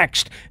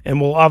next, and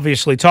we'll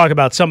obviously talk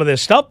about some of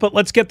this stuff. But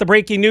let's get the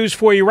breaking news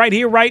for you right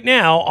here, right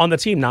now on the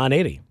Team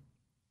 980.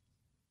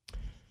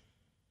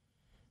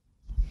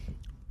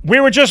 We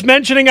were just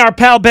mentioning our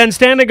pal Ben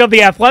Standing of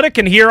The Athletic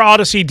and here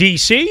Odyssey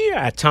DC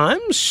at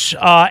times.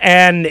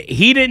 And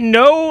he didn't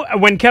know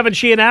when Kevin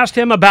Sheehan asked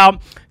him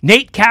about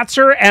Nate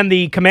Katzer and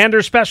the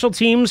Commander Special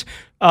Teams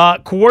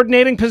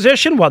coordinating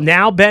position. Well,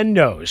 now Ben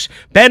knows.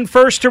 Ben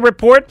first to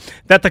report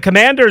that the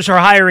Commanders are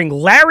hiring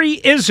Larry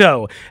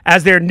Izzo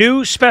as their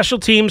new special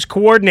teams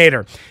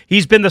coordinator.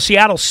 He's been the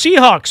Seattle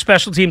Seahawks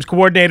special teams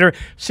coordinator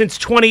since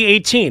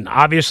 2018.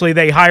 Obviously,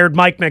 they hired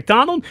Mike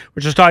McDonald.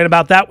 We're just talking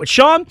about that with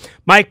Sean.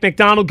 Mike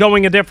McDonald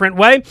going a different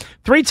way.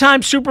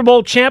 3-time Super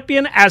Bowl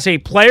champion as a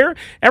player.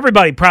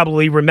 Everybody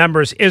probably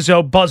remembers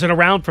Izzo buzzing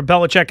around for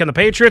Belichick and the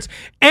Patriots.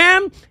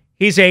 And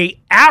he's a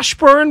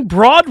Ashburn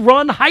Broad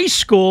Run High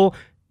School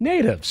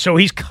native, so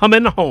he's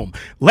coming home.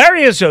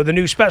 Larry Izzo, the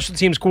new special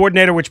teams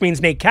coordinator, which means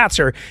Nate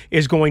Katzer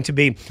is going to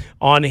be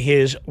on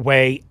his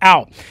way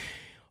out.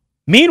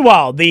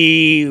 Meanwhile,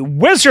 the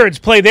Wizards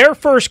play their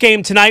first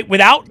game tonight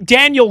without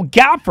Daniel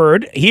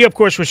Gafford. He, of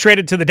course, was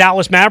traded to the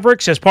Dallas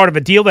Mavericks as part of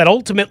a deal that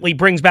ultimately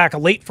brings back a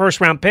late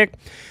first-round pick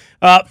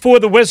for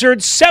the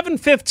Wizards.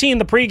 7:15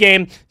 the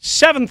pregame,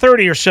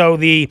 7:30 or so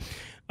the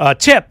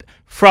tip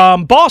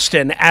from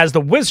Boston as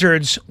the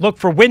Wizards look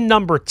for win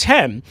number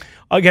 10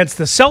 against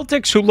the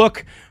Celtics, who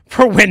look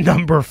for win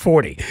number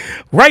 40.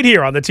 Right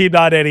here on the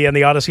Team.80 and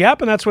the Odyssey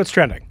app, and that's what's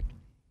trending.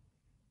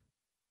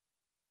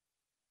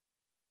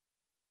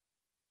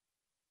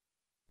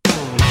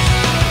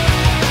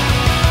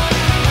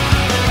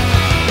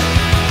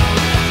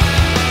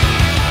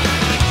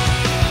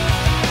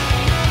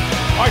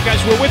 All right,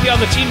 guys, we're with you on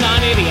the Team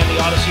 980 and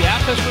the Odyssey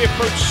app as we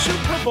approach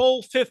Super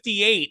Bowl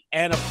 58.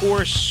 And, of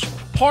course,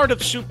 part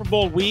of Super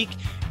Bowl week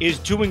is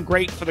doing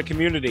great for the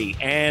community.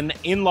 And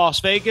in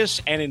Las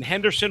Vegas and in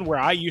Henderson, where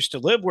I used to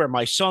live, where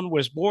my son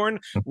was born,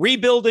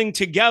 Rebuilding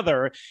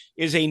Together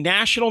is a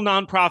national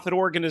nonprofit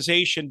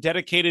organization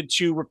dedicated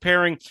to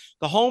repairing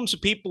the homes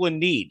of people in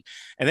need.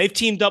 And they've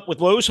teamed up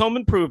with Lowe's Home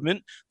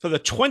Improvement for the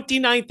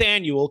 29th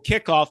annual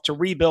kickoff to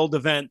Rebuild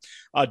event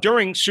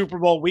during Super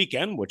Bowl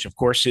weekend, which, of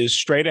course, is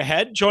straight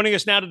ahead. Joining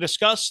us now to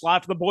discuss,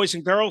 live from the Boys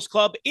and Girls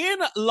Club in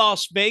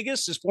Las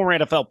Vegas, is former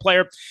NFL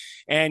player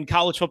and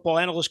college football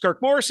analyst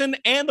Kirk Morrison,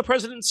 and the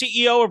president and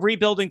CEO of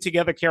Rebuilding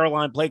Together,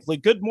 Caroline Blakely.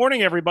 Good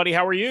morning, everybody.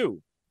 How are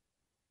you?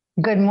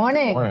 Good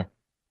morning. Good morning.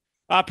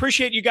 I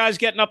appreciate you guys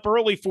getting up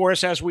early for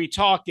us as we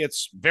talk.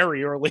 It's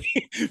very early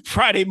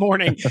Friday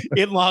morning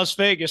in Las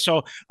Vegas,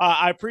 so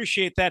I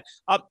appreciate that.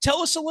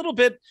 Tell us a little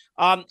bit,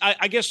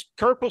 I guess,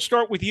 Kirk, we'll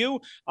start with you,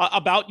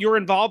 about your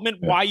involvement,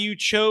 why you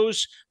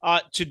chose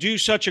to do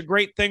such a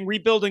great thing,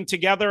 Rebuilding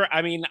Together.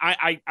 I mean,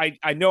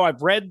 I know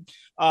I've read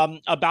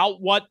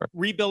about what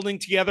Rebuilding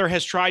Together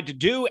has tried to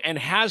do and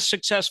has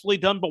successfully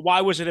done, but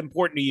why was it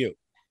important to you?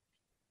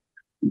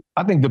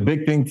 I think the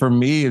big thing for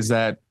me is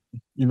that,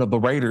 you know, the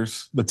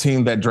Raiders, the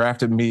team that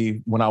drafted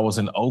me when I was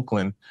in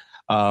Oakland,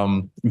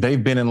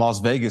 they've been in Las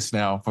Vegas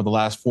now for the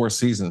last 4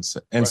 seasons.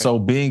 And so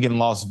being in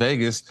Las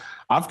Vegas,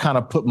 I've kind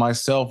of put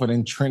myself and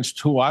entrenched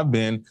who I've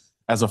been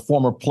as a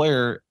former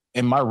player.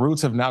 And my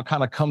roots have now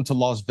kind of come to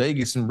Las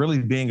Vegas and really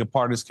being a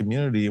part of this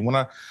community. And when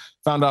I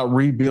found out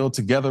Rebuild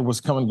Together was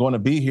going to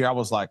be here, I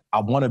was like, I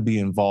want to be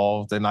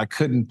involved. And I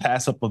couldn't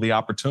pass up on the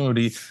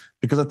opportunity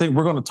because I think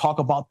we're going to talk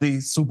about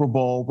the Super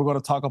Bowl. We're going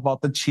to talk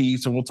about the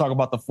Chiefs and we'll talk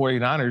about the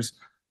 49ers.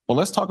 But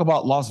let's talk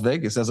about Las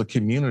Vegas as a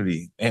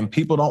community. And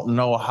people don't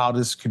know how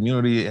this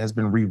community has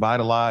been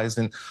revitalized.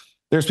 And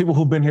there's people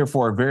who've been here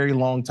for a very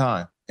long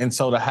time. And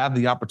so to have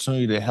the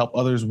opportunity to help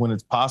others when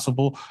it's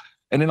possible.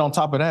 And then on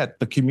top of that,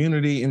 the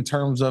community in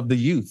terms of the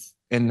youth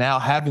and now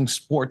having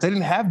sports. They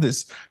didn't have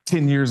this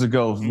 10 years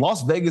ago.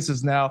 Las Vegas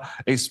is now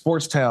a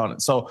sports town.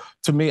 So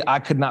to me, I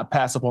could not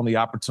pass up on the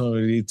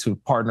opportunity to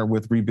partner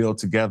with Rebuild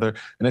Together.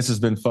 And this has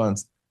been fun.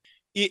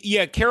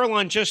 Yeah,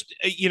 Caroline, just,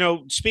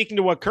 speaking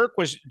to what Kirk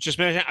was just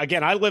mentioning,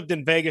 again, I lived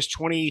in Vegas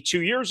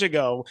 22 years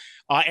ago,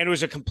 and it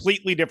was a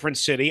completely different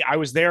city. I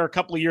was there a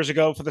couple of years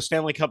ago for the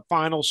Stanley Cup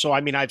Finals, so, I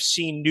mean, I've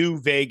seen New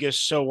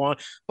Vegas, so on.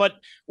 But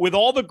with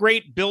all the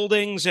great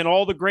buildings and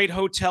all the great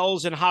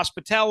hotels and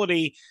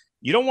hospitality,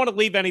 you don't want to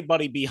leave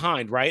anybody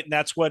behind, right? And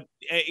that's what,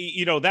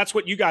 that's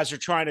what you guys are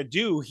trying to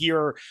do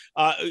here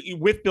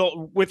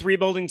with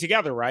Rebuilding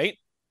Together, right?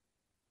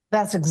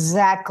 That's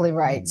exactly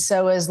right.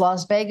 So as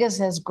Las Vegas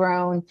has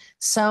grown,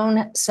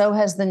 so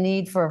has the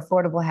need for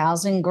affordable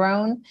housing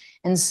grown,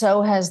 and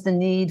so has the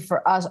need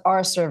for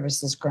our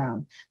services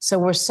grown. So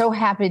we're so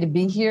happy to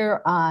be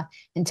here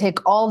and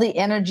take all the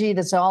energy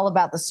that's all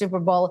about the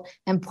Super Bowl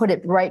and put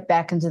it right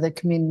back into the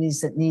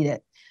communities that need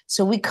it.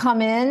 So we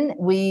come in,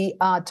 we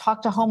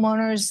talk to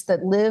homeowners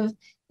that live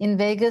in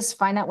Vegas,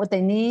 find out what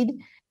they need,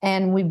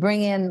 and we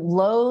bring in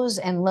Lowe's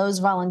and Lowe's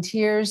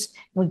volunteers.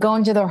 We go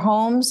into their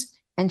homes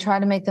and try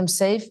to make them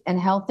safe and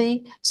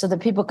healthy so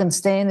that people can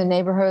stay in the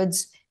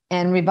neighborhoods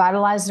and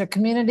revitalize their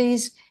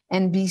communities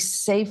and be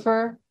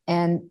safer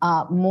and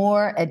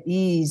more at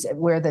ease at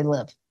where they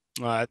live.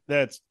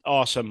 That's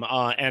awesome.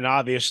 And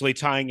obviously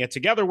tying it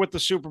together with the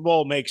Super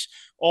Bowl makes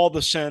all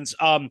the sense.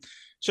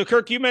 So,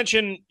 Kirk, you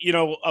mentioned,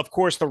 of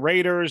course, the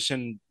Raiders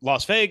and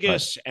Las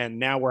Vegas, and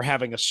now we're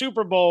having a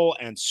Super Bowl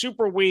and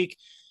Super Week.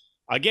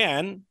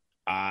 Again,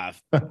 I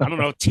don't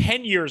know,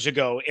 10 years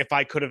ago, if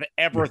I could have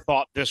ever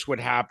thought this would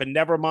happen,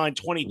 never mind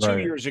 22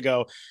 years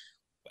ago.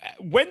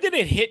 When did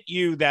it hit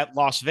you that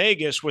Las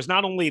Vegas was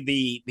not only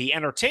the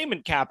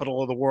entertainment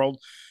capital of the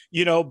world,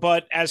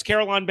 but as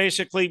Caroline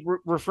basically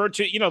referred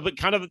to, the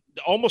kind of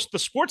almost the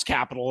sports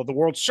capital of the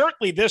world,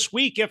 certainly this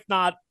week, if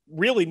not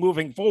really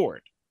moving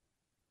forward?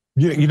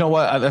 You know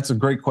what? That's a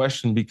great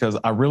question because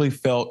I really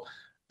felt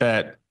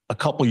that a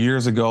couple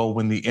years ago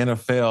when the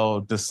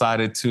NFL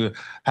decided to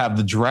have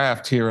the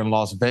draft here in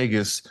Las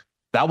Vegas,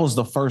 that was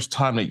the first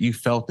time that you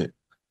felt it.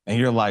 And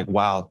you're like,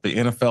 wow, the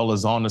NFL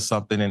is on to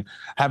something. And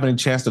having a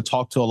chance to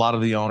talk to a lot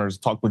of the owners,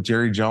 talked with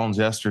Jerry Jones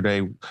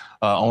yesterday,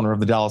 owner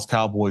of the Dallas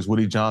Cowboys,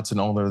 Woody Johnson,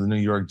 owner of the New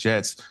York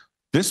Jets.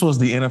 This was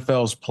the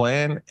NFL's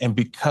plan. And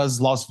because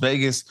Las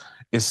Vegas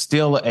is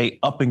still a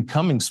up and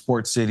coming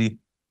sports city,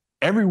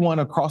 everyone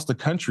across the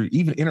country,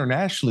 even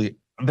internationally,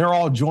 they're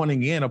all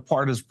joining in a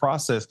part of this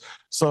process.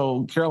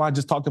 So Caroline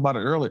just talked about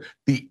it earlier.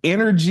 The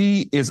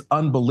energy is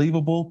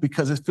unbelievable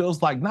because it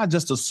feels like not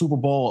just a Super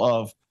Bowl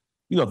of,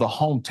 the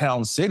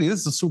hometown city.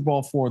 This is a Super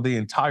Bowl for the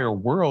entire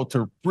world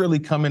to really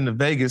come into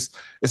Vegas.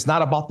 It's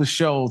not about the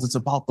shows. It's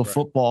about the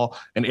football,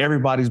 and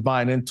everybody's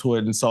buying into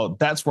it. And so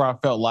that's where I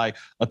felt like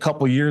a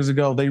couple of years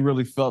ago, they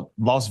really felt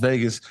Las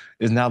Vegas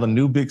is now the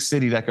new big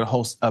city that can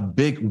host a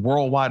big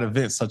worldwide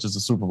event such as the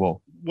Super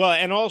Bowl. Well,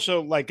 and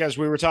also, like, as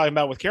we were talking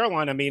about with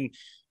Caroline, I mean,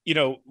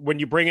 when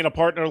you bring in a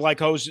partner like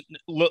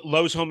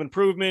Lowe's Home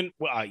Improvement,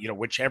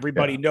 which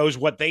everybody knows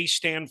what they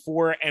stand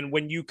for, and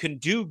when you can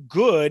do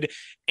good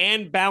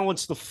and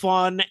balance the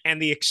fun and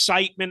the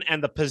excitement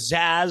and the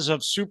pizzazz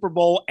of Super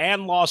Bowl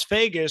and Las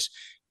Vegas,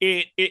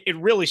 it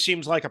really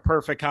seems like a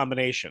perfect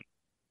combination.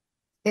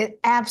 It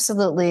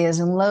absolutely is.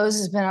 And Lowe's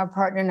has been our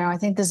partner now. I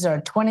think this is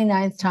our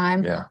 29th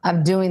time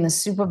of doing the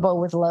Super Bowl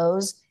with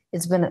Lowe's.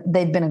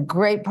 They've been a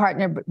great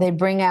partner. They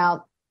bring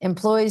out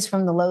employees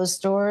from the Lowe's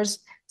stores.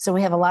 So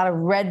we have a lot of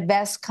red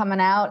vests coming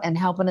out and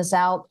helping us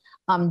out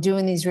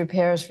doing these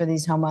repairs for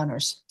these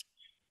homeowners.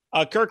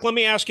 Kirk, let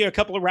me ask you a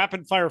couple of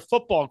rapid fire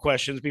football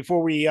questions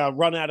before we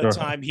run out of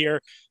time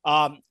here.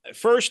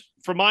 First,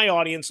 for my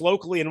audience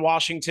locally in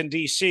Washington,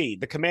 D.C.,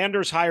 the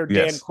Commanders hired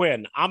Dan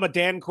Quinn. I'm a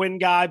Dan Quinn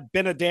guy,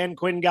 been a Dan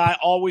Quinn guy,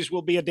 always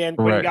will be a Dan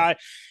Quinn guy.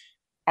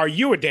 Are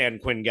you a Dan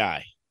Quinn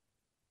guy?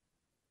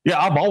 Yeah,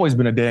 I've always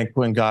been a Dan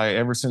Quinn guy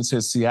ever since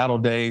his Seattle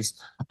days.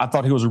 I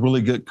thought he was a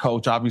really good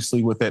coach,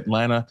 obviously, with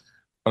Atlanta.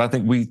 But I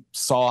think we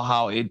saw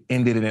how it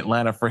ended in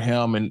Atlanta for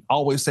him. And I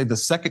always say the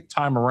second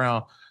time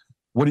around,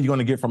 what are you going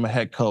to get from a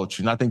head coach?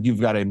 And I think you've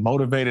got a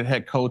motivated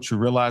head coach who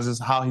realizes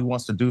how he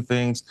wants to do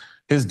things.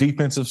 His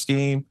defensive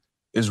scheme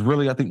is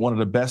really, I think, one of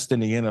the best in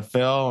the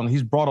NFL. And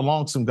he's brought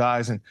along some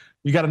guys. And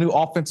you got a new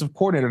offensive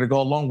coordinator to go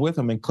along with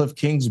him in Cliff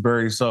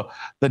Kingsbury. So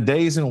the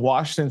days in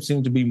Washington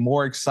seem to be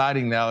more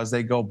exciting now as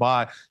they go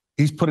by.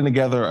 He's putting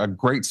together a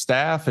great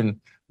staff, and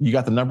you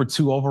got the number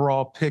 2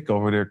 overall pick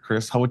over there,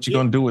 Chris. What you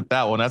going to do with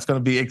that one? That's going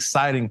to be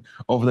exciting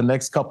over the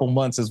next couple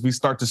months as we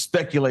start to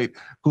speculate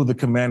who the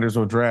Commanders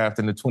will draft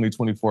in the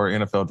 2024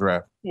 NFL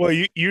draft. Well,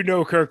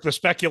 Kirk, the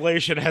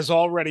speculation has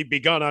already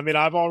begun. I mean,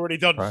 I've already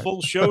done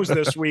full shows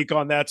this week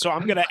on that. So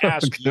I'm going to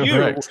ask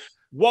you,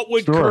 what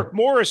would Kirk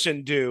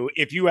Morrison do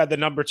if you had the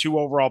number 2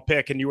 overall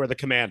pick and you were the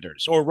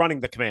Commanders or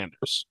running the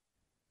Commanders?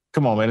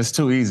 Come on, man. It's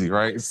too easy,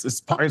 right?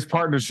 It's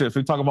partnerships.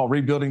 We talk about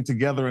rebuilding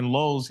together in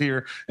Lowe's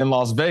here in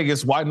Las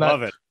Vegas. Why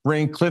not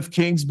bring Cliff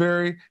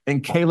Kingsbury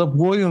and Caleb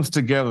Williams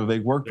together? They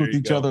worked with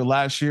each other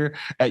last year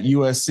at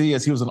USC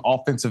as he was an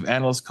offensive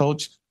analyst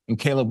coach, and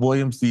Caleb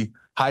Williams, the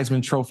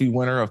Heisman Trophy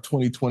winner of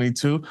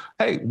 2022.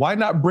 Hey, why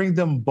not bring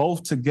them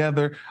both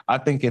together? I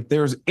think if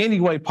there's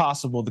any way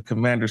possible the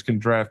Commanders can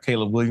draft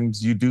Caleb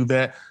Williams, you do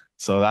that.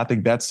 So I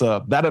think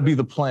that'd be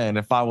the plan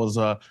if I was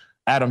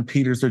Adam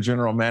Peters, their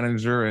general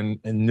manager, and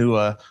new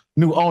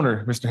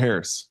owner, Mr.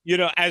 Harris.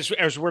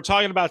 As we're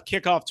talking about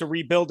kickoff to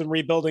rebuild and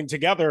rebuilding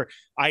together,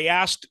 I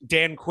asked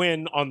Dan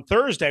Quinn on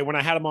Thursday when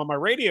I had him on my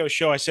radio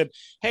show. I said,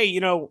 "Hey,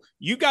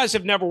 you guys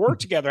have never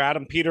worked together,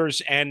 Adam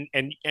Peters and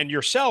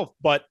yourself,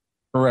 but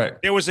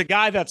correct. There was a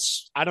guy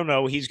that's, I don't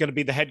know, he's going to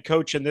be the head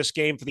coach in this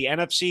game for the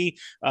NFC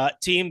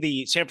team,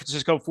 the San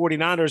Francisco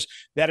 49ers,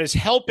 that is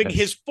helping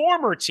his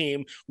former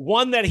team,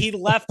 one that he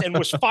left and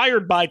was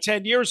fired by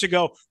 10 years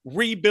ago,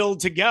 rebuild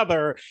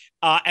together.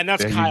 And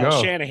that's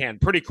Kyle Shanahan.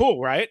 Pretty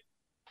cool, right?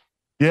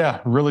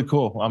 Yeah, really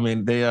cool. I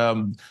mean,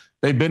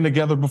 they've been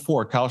together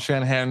before. Kyle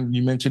Shanahan,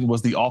 you mentioned,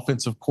 was the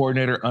offensive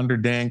coordinator under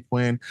Dan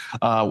Quinn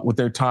with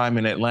their time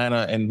in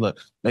Atlanta. And look,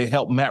 they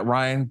helped Matt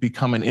Ryan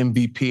become an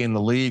MVP in the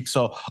league.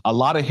 So a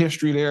lot of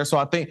history there. So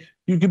I think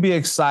you can be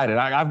excited.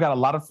 I've got a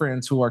lot of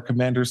friends who are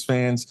Commanders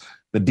fans.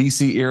 The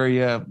DC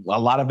area, a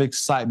lot of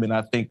excitement,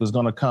 I think, was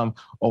going to come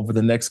over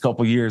the next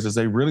couple of years as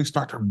they really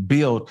start to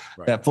build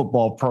that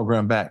football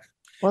program back.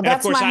 Well,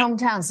 that's my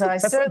hometown, so I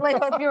certainly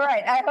hope you're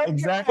right. I hope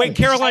exactly. Wait,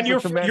 Caroline, you're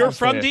from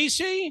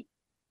DC?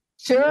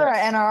 Sure,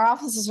 and our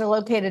offices are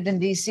located in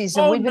DC,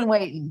 so we've been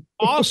waiting.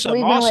 Awesome,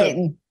 we've been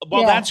waiting.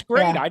 Well, that's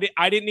great. Yeah.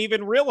 I didn't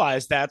even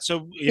realize that.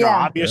 So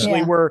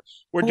obviously we're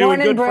doing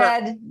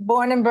good.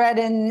 Born and bred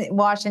in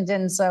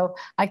Washington, so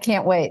I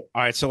can't wait.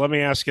 All right, so let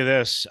me ask you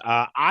this: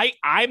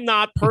 I'm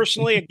not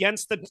personally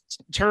against the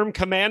term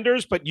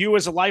Commanders, but you,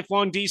 as a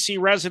lifelong DC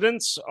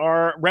resident,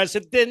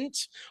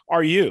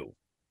 are you?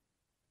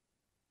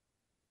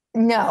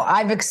 No,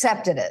 I've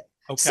accepted it.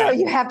 Okay. So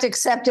you have to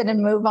accept it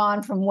and move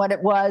on from what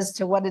it was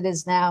to what it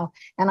is now.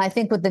 And I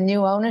think with the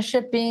new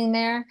ownership being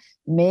there,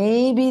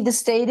 maybe the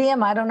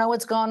stadium, I don't know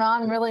what's going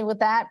on really with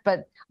that,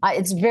 but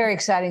it's very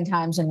exciting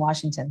times in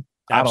Washington.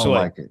 Absolutely.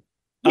 I don't like it.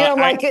 You don't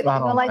like it? You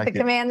don't like the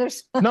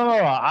Commanders? No.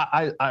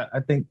 I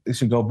think it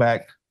should go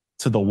back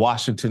to the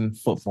Washington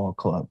Football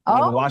Club.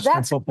 Oh, the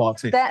Washington football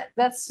team. That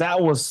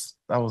was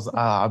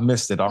I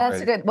missed it already.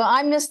 That's good. Well,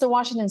 I missed the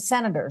Washington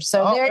Senators,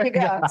 so there you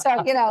go.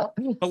 So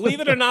believe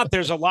it or not,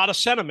 there's a lot of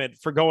sentiment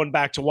for going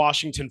back to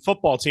Washington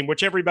Football Team,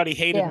 which everybody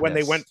hated when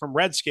they went from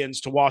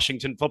Redskins to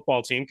Washington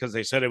Football Team because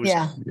they said it was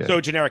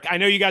so generic. I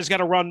know you guys got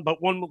to run,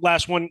 but one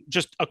last one,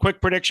 just a quick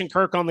prediction,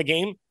 Kirk, on the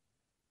game.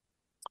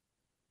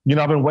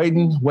 I've been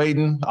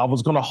waiting. I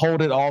was going to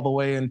hold it all the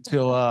way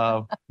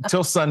until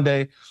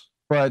Sunday,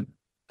 but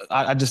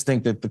I just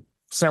think that the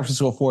San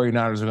Francisco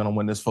 49ers are going to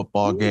win this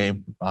football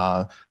game.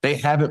 They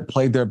haven't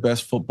played their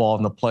best football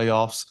in the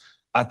playoffs.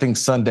 I think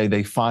Sunday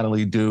they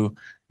finally do,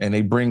 and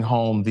they bring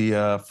home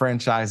the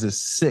franchise's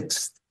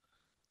 6th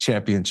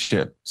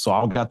championship. So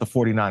I've got the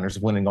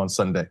 49ers winning on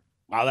Sunday.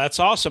 Wow, that's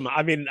awesome.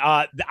 I mean,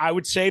 I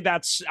would say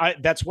that's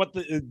what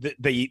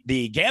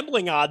the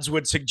gambling odds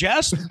would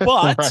suggest,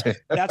 but right.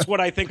 That's what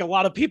I think a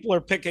lot of people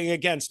are picking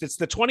against. It's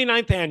the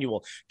 29th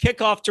annual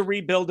Kickoff to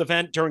Rebuild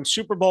event during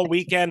Super Bowl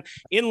weekend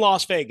in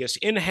Las Vegas,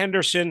 in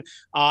Henderson,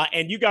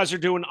 and you guys are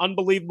doing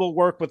unbelievable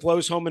work with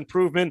Lowe's Home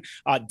Improvement.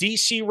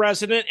 DC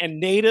resident and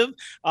native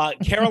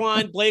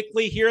Caroline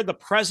Blakely here, the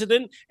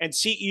president and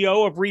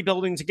CEO of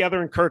Rebuilding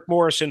Together, and Kirk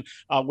Morrison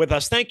with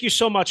us. Thank you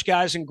so much,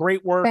 guys, and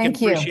great work. Thank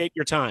you. Appreciate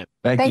your time.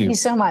 Thank you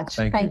so much.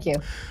 Thank you.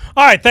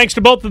 All right, thanks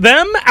to both of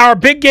them. Our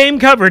big game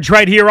coverage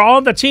right here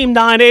on the Team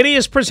 980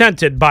 is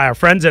presented by our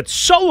friends at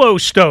Solo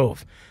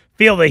Stove.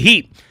 Feel the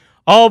heat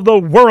of the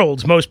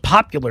world's most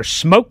popular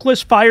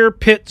smokeless fire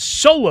pit,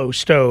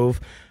 solostove.com.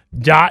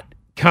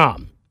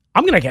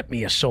 I'm going to get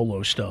me a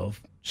Solo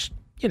Stove.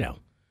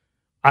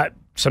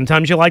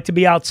 Sometimes you like to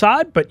be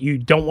outside, but you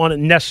don't want it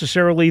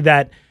necessarily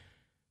that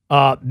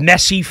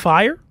messy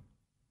fire.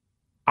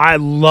 I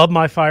love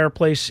my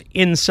fireplace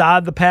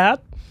inside the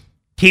pad.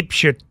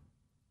 Keeps your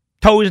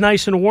toes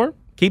nice and warm.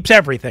 Keeps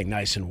everything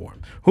nice and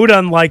warm. Who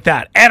doesn't like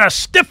that? And a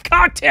stiff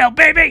cocktail,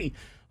 baby.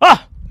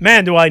 Oh,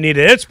 man, do I need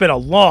it. It's been a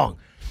long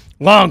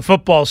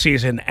football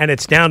season, and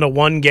it's down to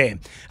one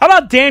game. How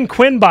about Dan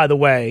Quinn, by the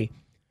way?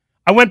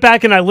 I went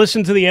back and I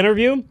listened to the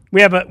interview.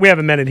 We have a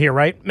minute here,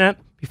 right, Matt,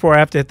 before I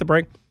have to hit the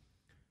break?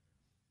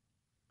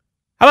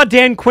 How about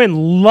Dan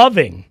Quinn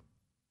loving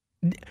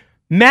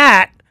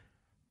Matt,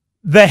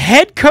 the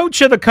head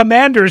coach of the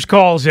Commanders,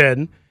 calls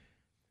in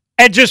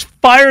and just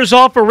fires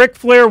off a Ric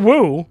Flair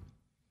woo.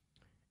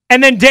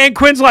 And then Dan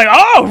Quinn's like,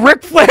 oh,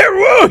 Ric Flair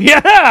woo,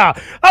 yeah.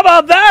 How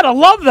about that? I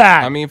love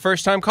that. I mean,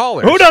 first-time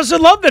callers. Who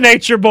doesn't love the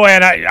Nature Boy?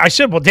 And I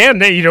said, well,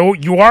 Dan,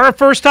 you are a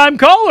first-time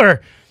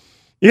caller.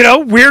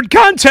 Weird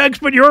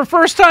context, but you're a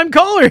first-time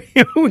caller.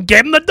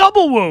 Gave him the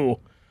double woo.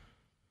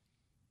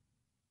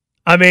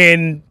 I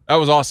mean, that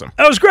was awesome.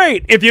 That was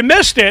great. If you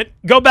missed it,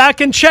 go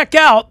back and check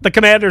out the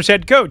Commanders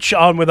head coach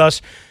on with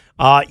us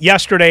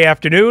yesterday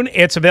afternoon.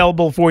 It's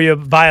available for you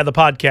via the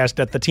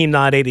podcast at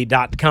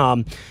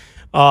theteam980.com.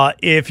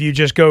 If you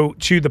just go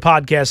to the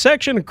podcast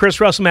section, Chris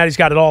Russell, Maddie's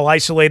got it all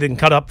isolated and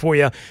cut up for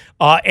you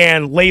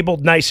and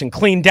labeled nice and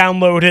clean.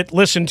 Download it,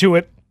 listen to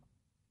it,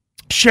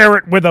 share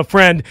it with a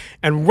friend,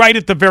 and right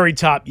at the very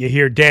top, you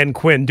hear Dan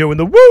Quinn doing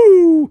the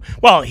woo.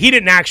 Well, he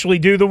didn't actually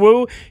do the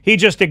woo. He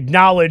just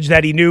acknowledged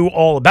that he knew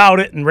all about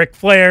it and Ric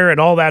Flair and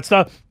all that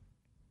stuff.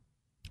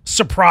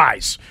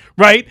 Surprise,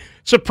 right?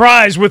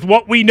 Surprise with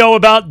what we know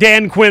about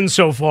Dan Quinn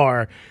so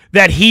far,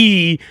 that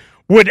he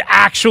would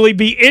actually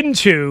be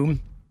into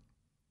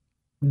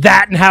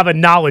that and have a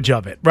knowledge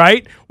of it,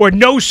 right? Or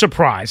no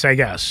surprise, I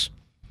guess.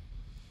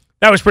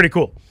 That was pretty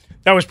cool.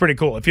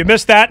 If you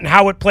missed that and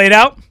how it played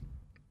out,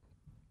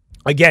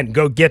 again,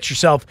 go get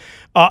yourself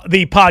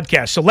the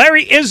podcast. So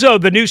Larry Izzo,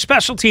 the new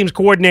special teams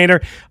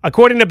coordinator,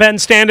 according to Ben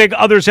Standig,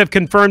 others have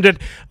confirmed it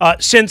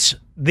since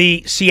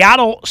the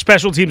Seattle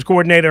special teams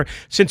coordinator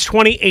since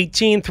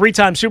 2018,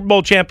 three-time Super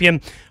Bowl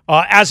champion.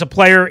 As a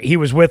player, he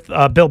was with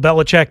Bill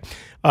Belichick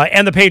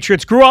and the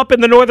Patriots. Grew up in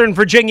the Northern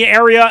Virginia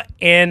area,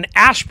 in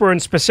Ashburn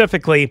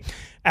specifically,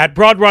 at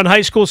Broad Run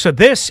High School. So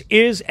this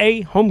is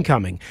a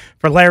homecoming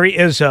for Larry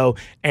Izzo,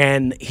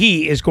 and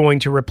he is going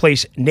to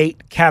replace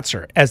Nate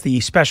Katzer as the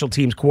special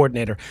teams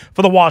coordinator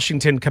for the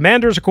Washington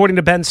Commanders, according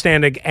to Ben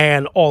Standig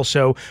and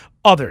also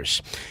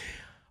others.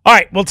 All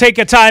right, we'll take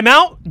a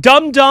timeout.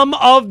 Dumb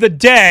of the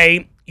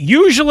day.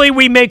 Usually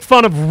we make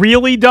fun of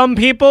really dumb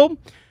people.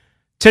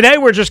 Today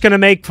we're just going to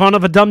make fun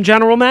of a dumb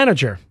general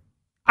manager.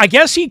 I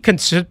guess he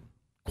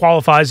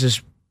qualifies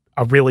as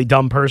a really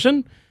dumb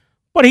person,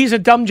 but he's a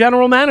dumb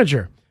general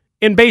manager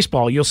in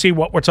baseball. You'll see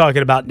what we're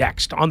talking about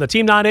next on the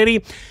Team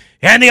 980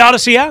 and the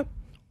Odyssey app.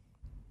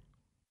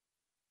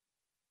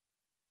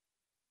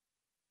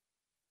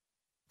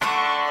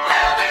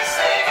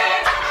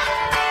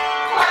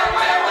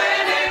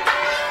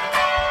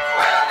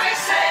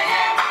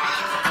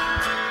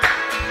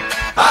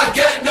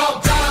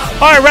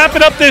 All right,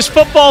 wrapping up this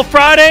Football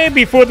Friday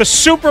before the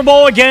Super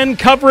Bowl. Again,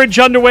 coverage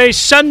underway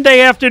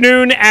Sunday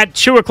afternoon at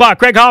 2 o'clock.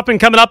 Greg Hoffman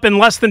coming up in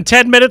less than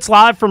 10 minutes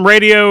live from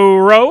Radio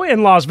Row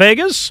in Las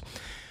Vegas.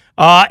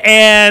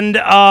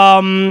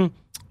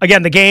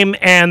 Again, the game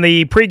and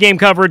the pregame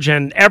coverage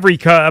and every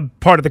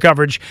part of the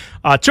coverage,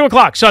 2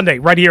 o'clock Sunday,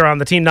 right here on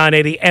the Team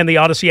 980 and the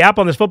Odyssey app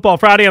on this Football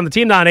Friday on the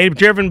Team 980,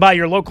 driven by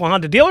your local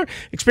Honda dealer.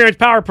 Experience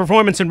power,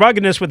 performance, and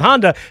ruggedness with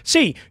Honda.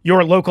 See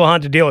your local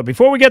Honda dealer.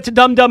 Before we get to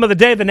Dum Dum of the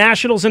Day, the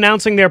Nationals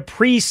announcing their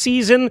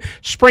preseason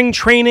spring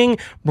training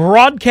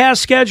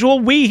broadcast schedule.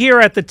 We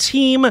here at the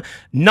Team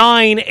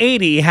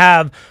 980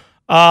 have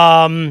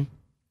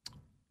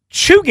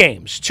two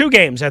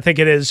games, I think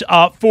it is,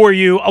 for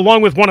you,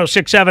 along with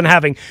 106.7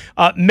 having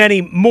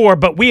many more.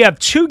 But we have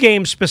two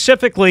games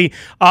specifically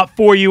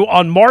for you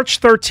on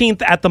March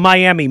 13th at the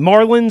Miami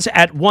Marlins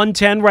at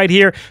 1:10 right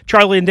here.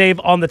 Charlie and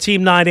Dave on the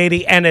Team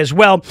 980. And as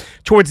well,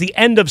 towards the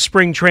end of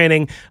spring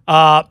training,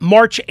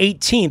 March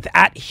 18th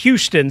at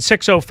Houston,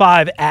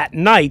 6:05 at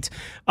night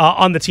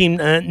on the Team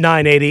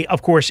 980,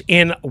 of course,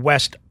 in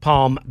West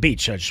Palm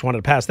Beach. I just wanted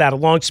to pass that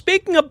along.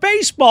 Speaking of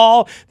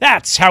baseball,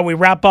 that's how we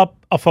wrap up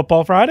a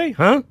Football Friday,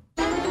 huh?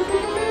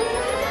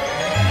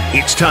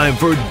 It's time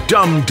for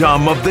Dum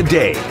Dum of the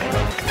Day.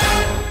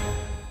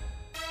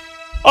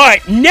 All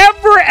right,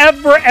 never,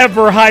 ever,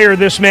 ever hire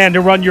this man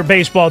to run your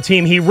baseball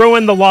team. He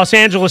ruined the Los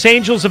Angeles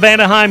Angels of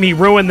Anaheim. He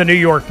ruined the New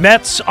York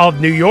Mets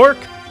of New York.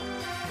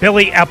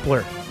 Billy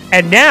Eppler.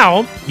 And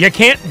now you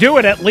can't do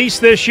it, at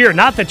least this year.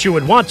 Not that you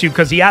would want to,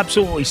 because he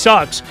absolutely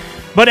sucks.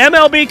 But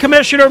MLB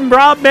Commissioner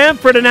Rob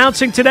Manfred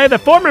announcing today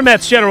that former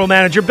Mets general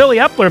manager Billy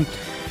Eppler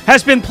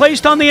has been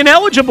placed on the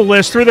ineligible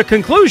list through the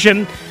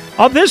conclusion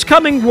of this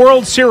coming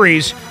World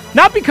Series,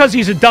 not because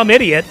he's a dumb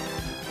idiot,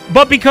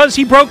 but because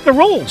he broke the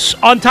rules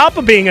on top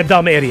of being a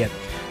dumb idiot.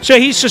 So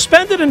he's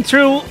suspended and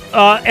through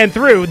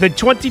the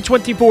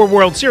 2024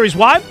 World Series.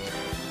 Why?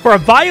 For a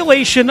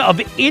violation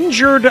of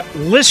injured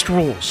list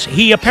rules.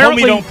 He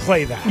apparently don't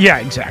play that. Yeah,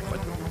 exactly.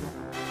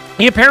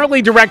 He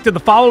apparently directed the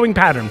following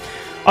pattern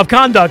of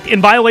conduct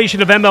in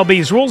violation of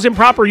MLB's rules: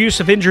 improper use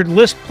of injured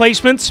list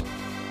placements,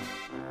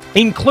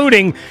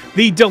 including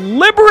the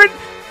deliberate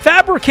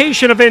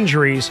fabrication of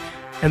injuries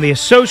and the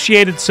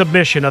associated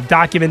submission of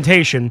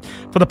documentation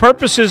for the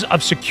purposes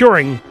of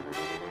securing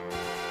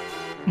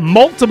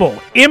multiple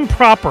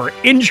improper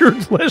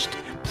injured list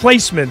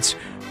placements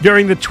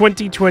during the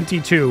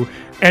 2022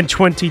 and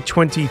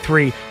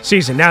 2023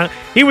 season. Now,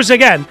 he was,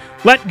 again,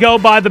 let go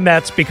by the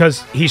Mets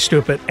because he's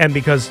stupid and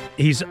because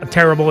he's a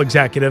terrible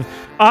executive.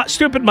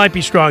 Stupid might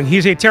be strong.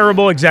 He's a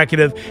terrible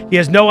executive. He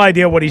has no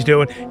idea what he's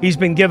doing. He's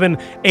been given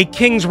a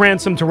king's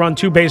ransom to run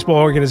two baseball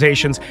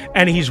organizations,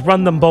 and he's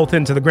run them both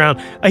into the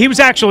ground. He was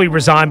actually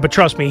resigned, but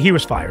trust me, he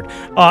was fired.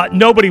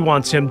 Nobody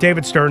wants him.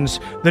 David Stearns,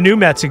 the new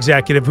Mets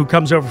executive who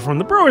comes over from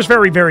the Brewers,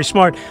 very, very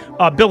smart.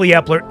 Billy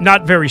Eppler,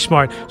 not very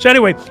smart. So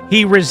anyway,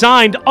 he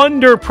resigned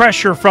under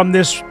pressure from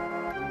this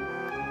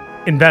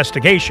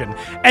investigation,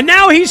 and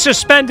now he's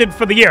suspended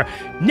for the year.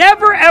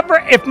 Never, ever,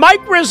 if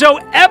Mike Rizzo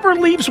ever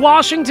leaves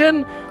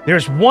Washington,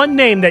 there's one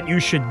name that you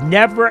should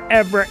never,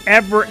 ever,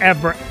 ever,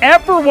 ever,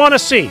 ever want to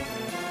see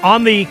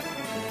on the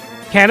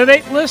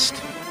candidate list,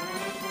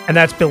 and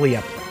that's Billy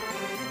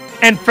Eppler.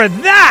 And for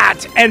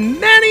that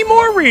and many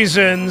more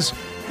reasons,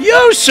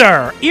 you,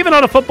 sir, even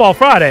on a Football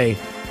Friday,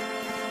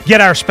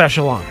 get our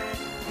special honor.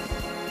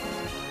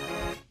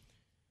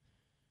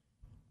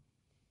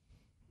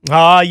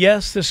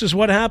 Yes, this is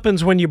what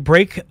happens when you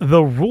break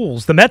the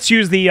rules. The Mets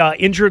used the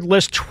injured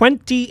list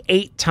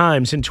 28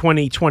 times in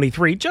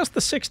 2023, just the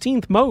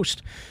 16th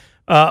most.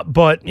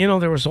 But, you know,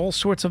 there was all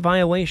sorts of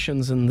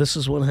violations, and this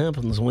is what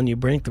happens when you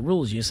break the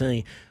rules. You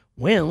say,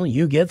 well,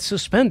 you get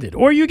suspended,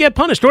 or you get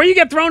punished, or you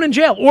get thrown in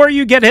jail, or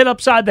you get hit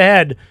upside the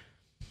head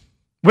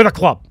with a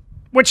club,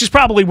 which is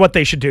probably what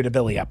they should do to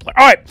Billy Eppler.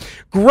 All right,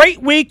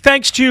 great week.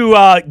 Thanks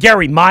to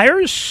Gary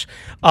Myers.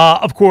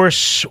 Of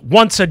course,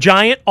 once a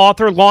Giant,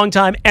 author,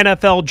 longtime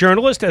NFL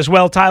journalist, as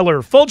well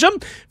Tyler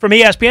Fulgham from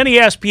ESPN,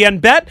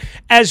 ESPN Bet,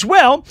 as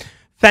well.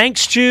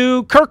 Thanks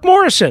to Kirk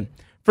Morrison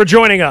for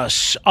joining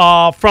us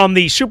from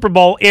the Super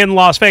Bowl in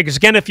Las Vegas.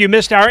 Again, if you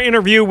missed our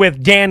interview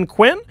with Dan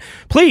Quinn,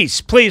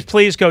 please, please,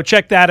 please go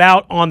check that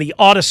out on the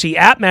Odyssey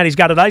app. Maddie's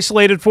got it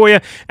isolated for you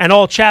and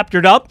all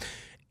chaptered up.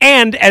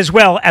 And as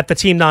well at the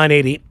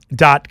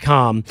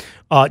team980.com.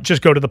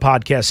 Just go to the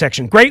podcast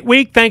section. Great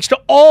week. Thanks to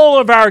all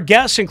of our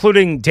guests,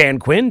 including Dan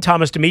Quinn,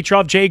 Thomas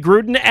Dimitrov, Jay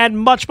Gruden, and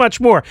much, much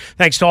more.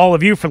 Thanks to all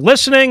of you for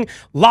listening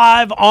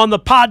live on the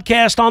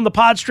podcast, on the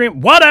pod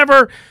stream,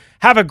 whatever.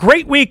 Have a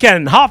great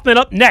weekend. Hoffman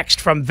up next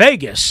from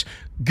Vegas.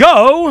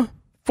 Go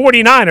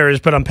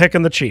 49ers, but I'm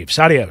picking the Chiefs.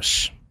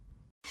 Adios.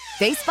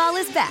 Baseball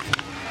is back,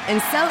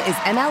 and so is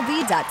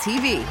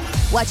MLB.tv.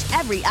 Watch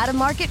every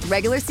out-of-market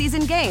regular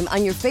season game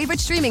on your favorite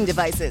streaming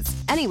devices,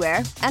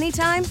 anywhere,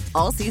 anytime,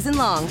 all season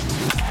long.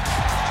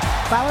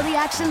 Follow the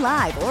action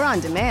live or on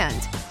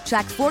demand.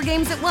 Track 4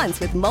 games at once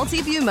with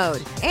multi-view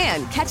mode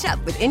and catch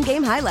up with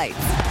in-game highlights.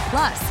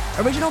 Plus,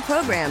 original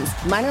programs,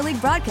 minor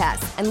league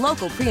broadcasts, and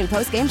local pre- and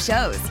post-game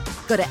shows.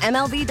 Go to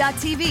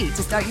MLB.tv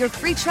to start your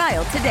free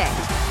trial today.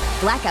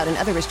 Blackout and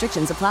other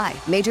restrictions apply.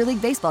 Major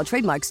League Baseball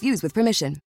trademarks used with permission.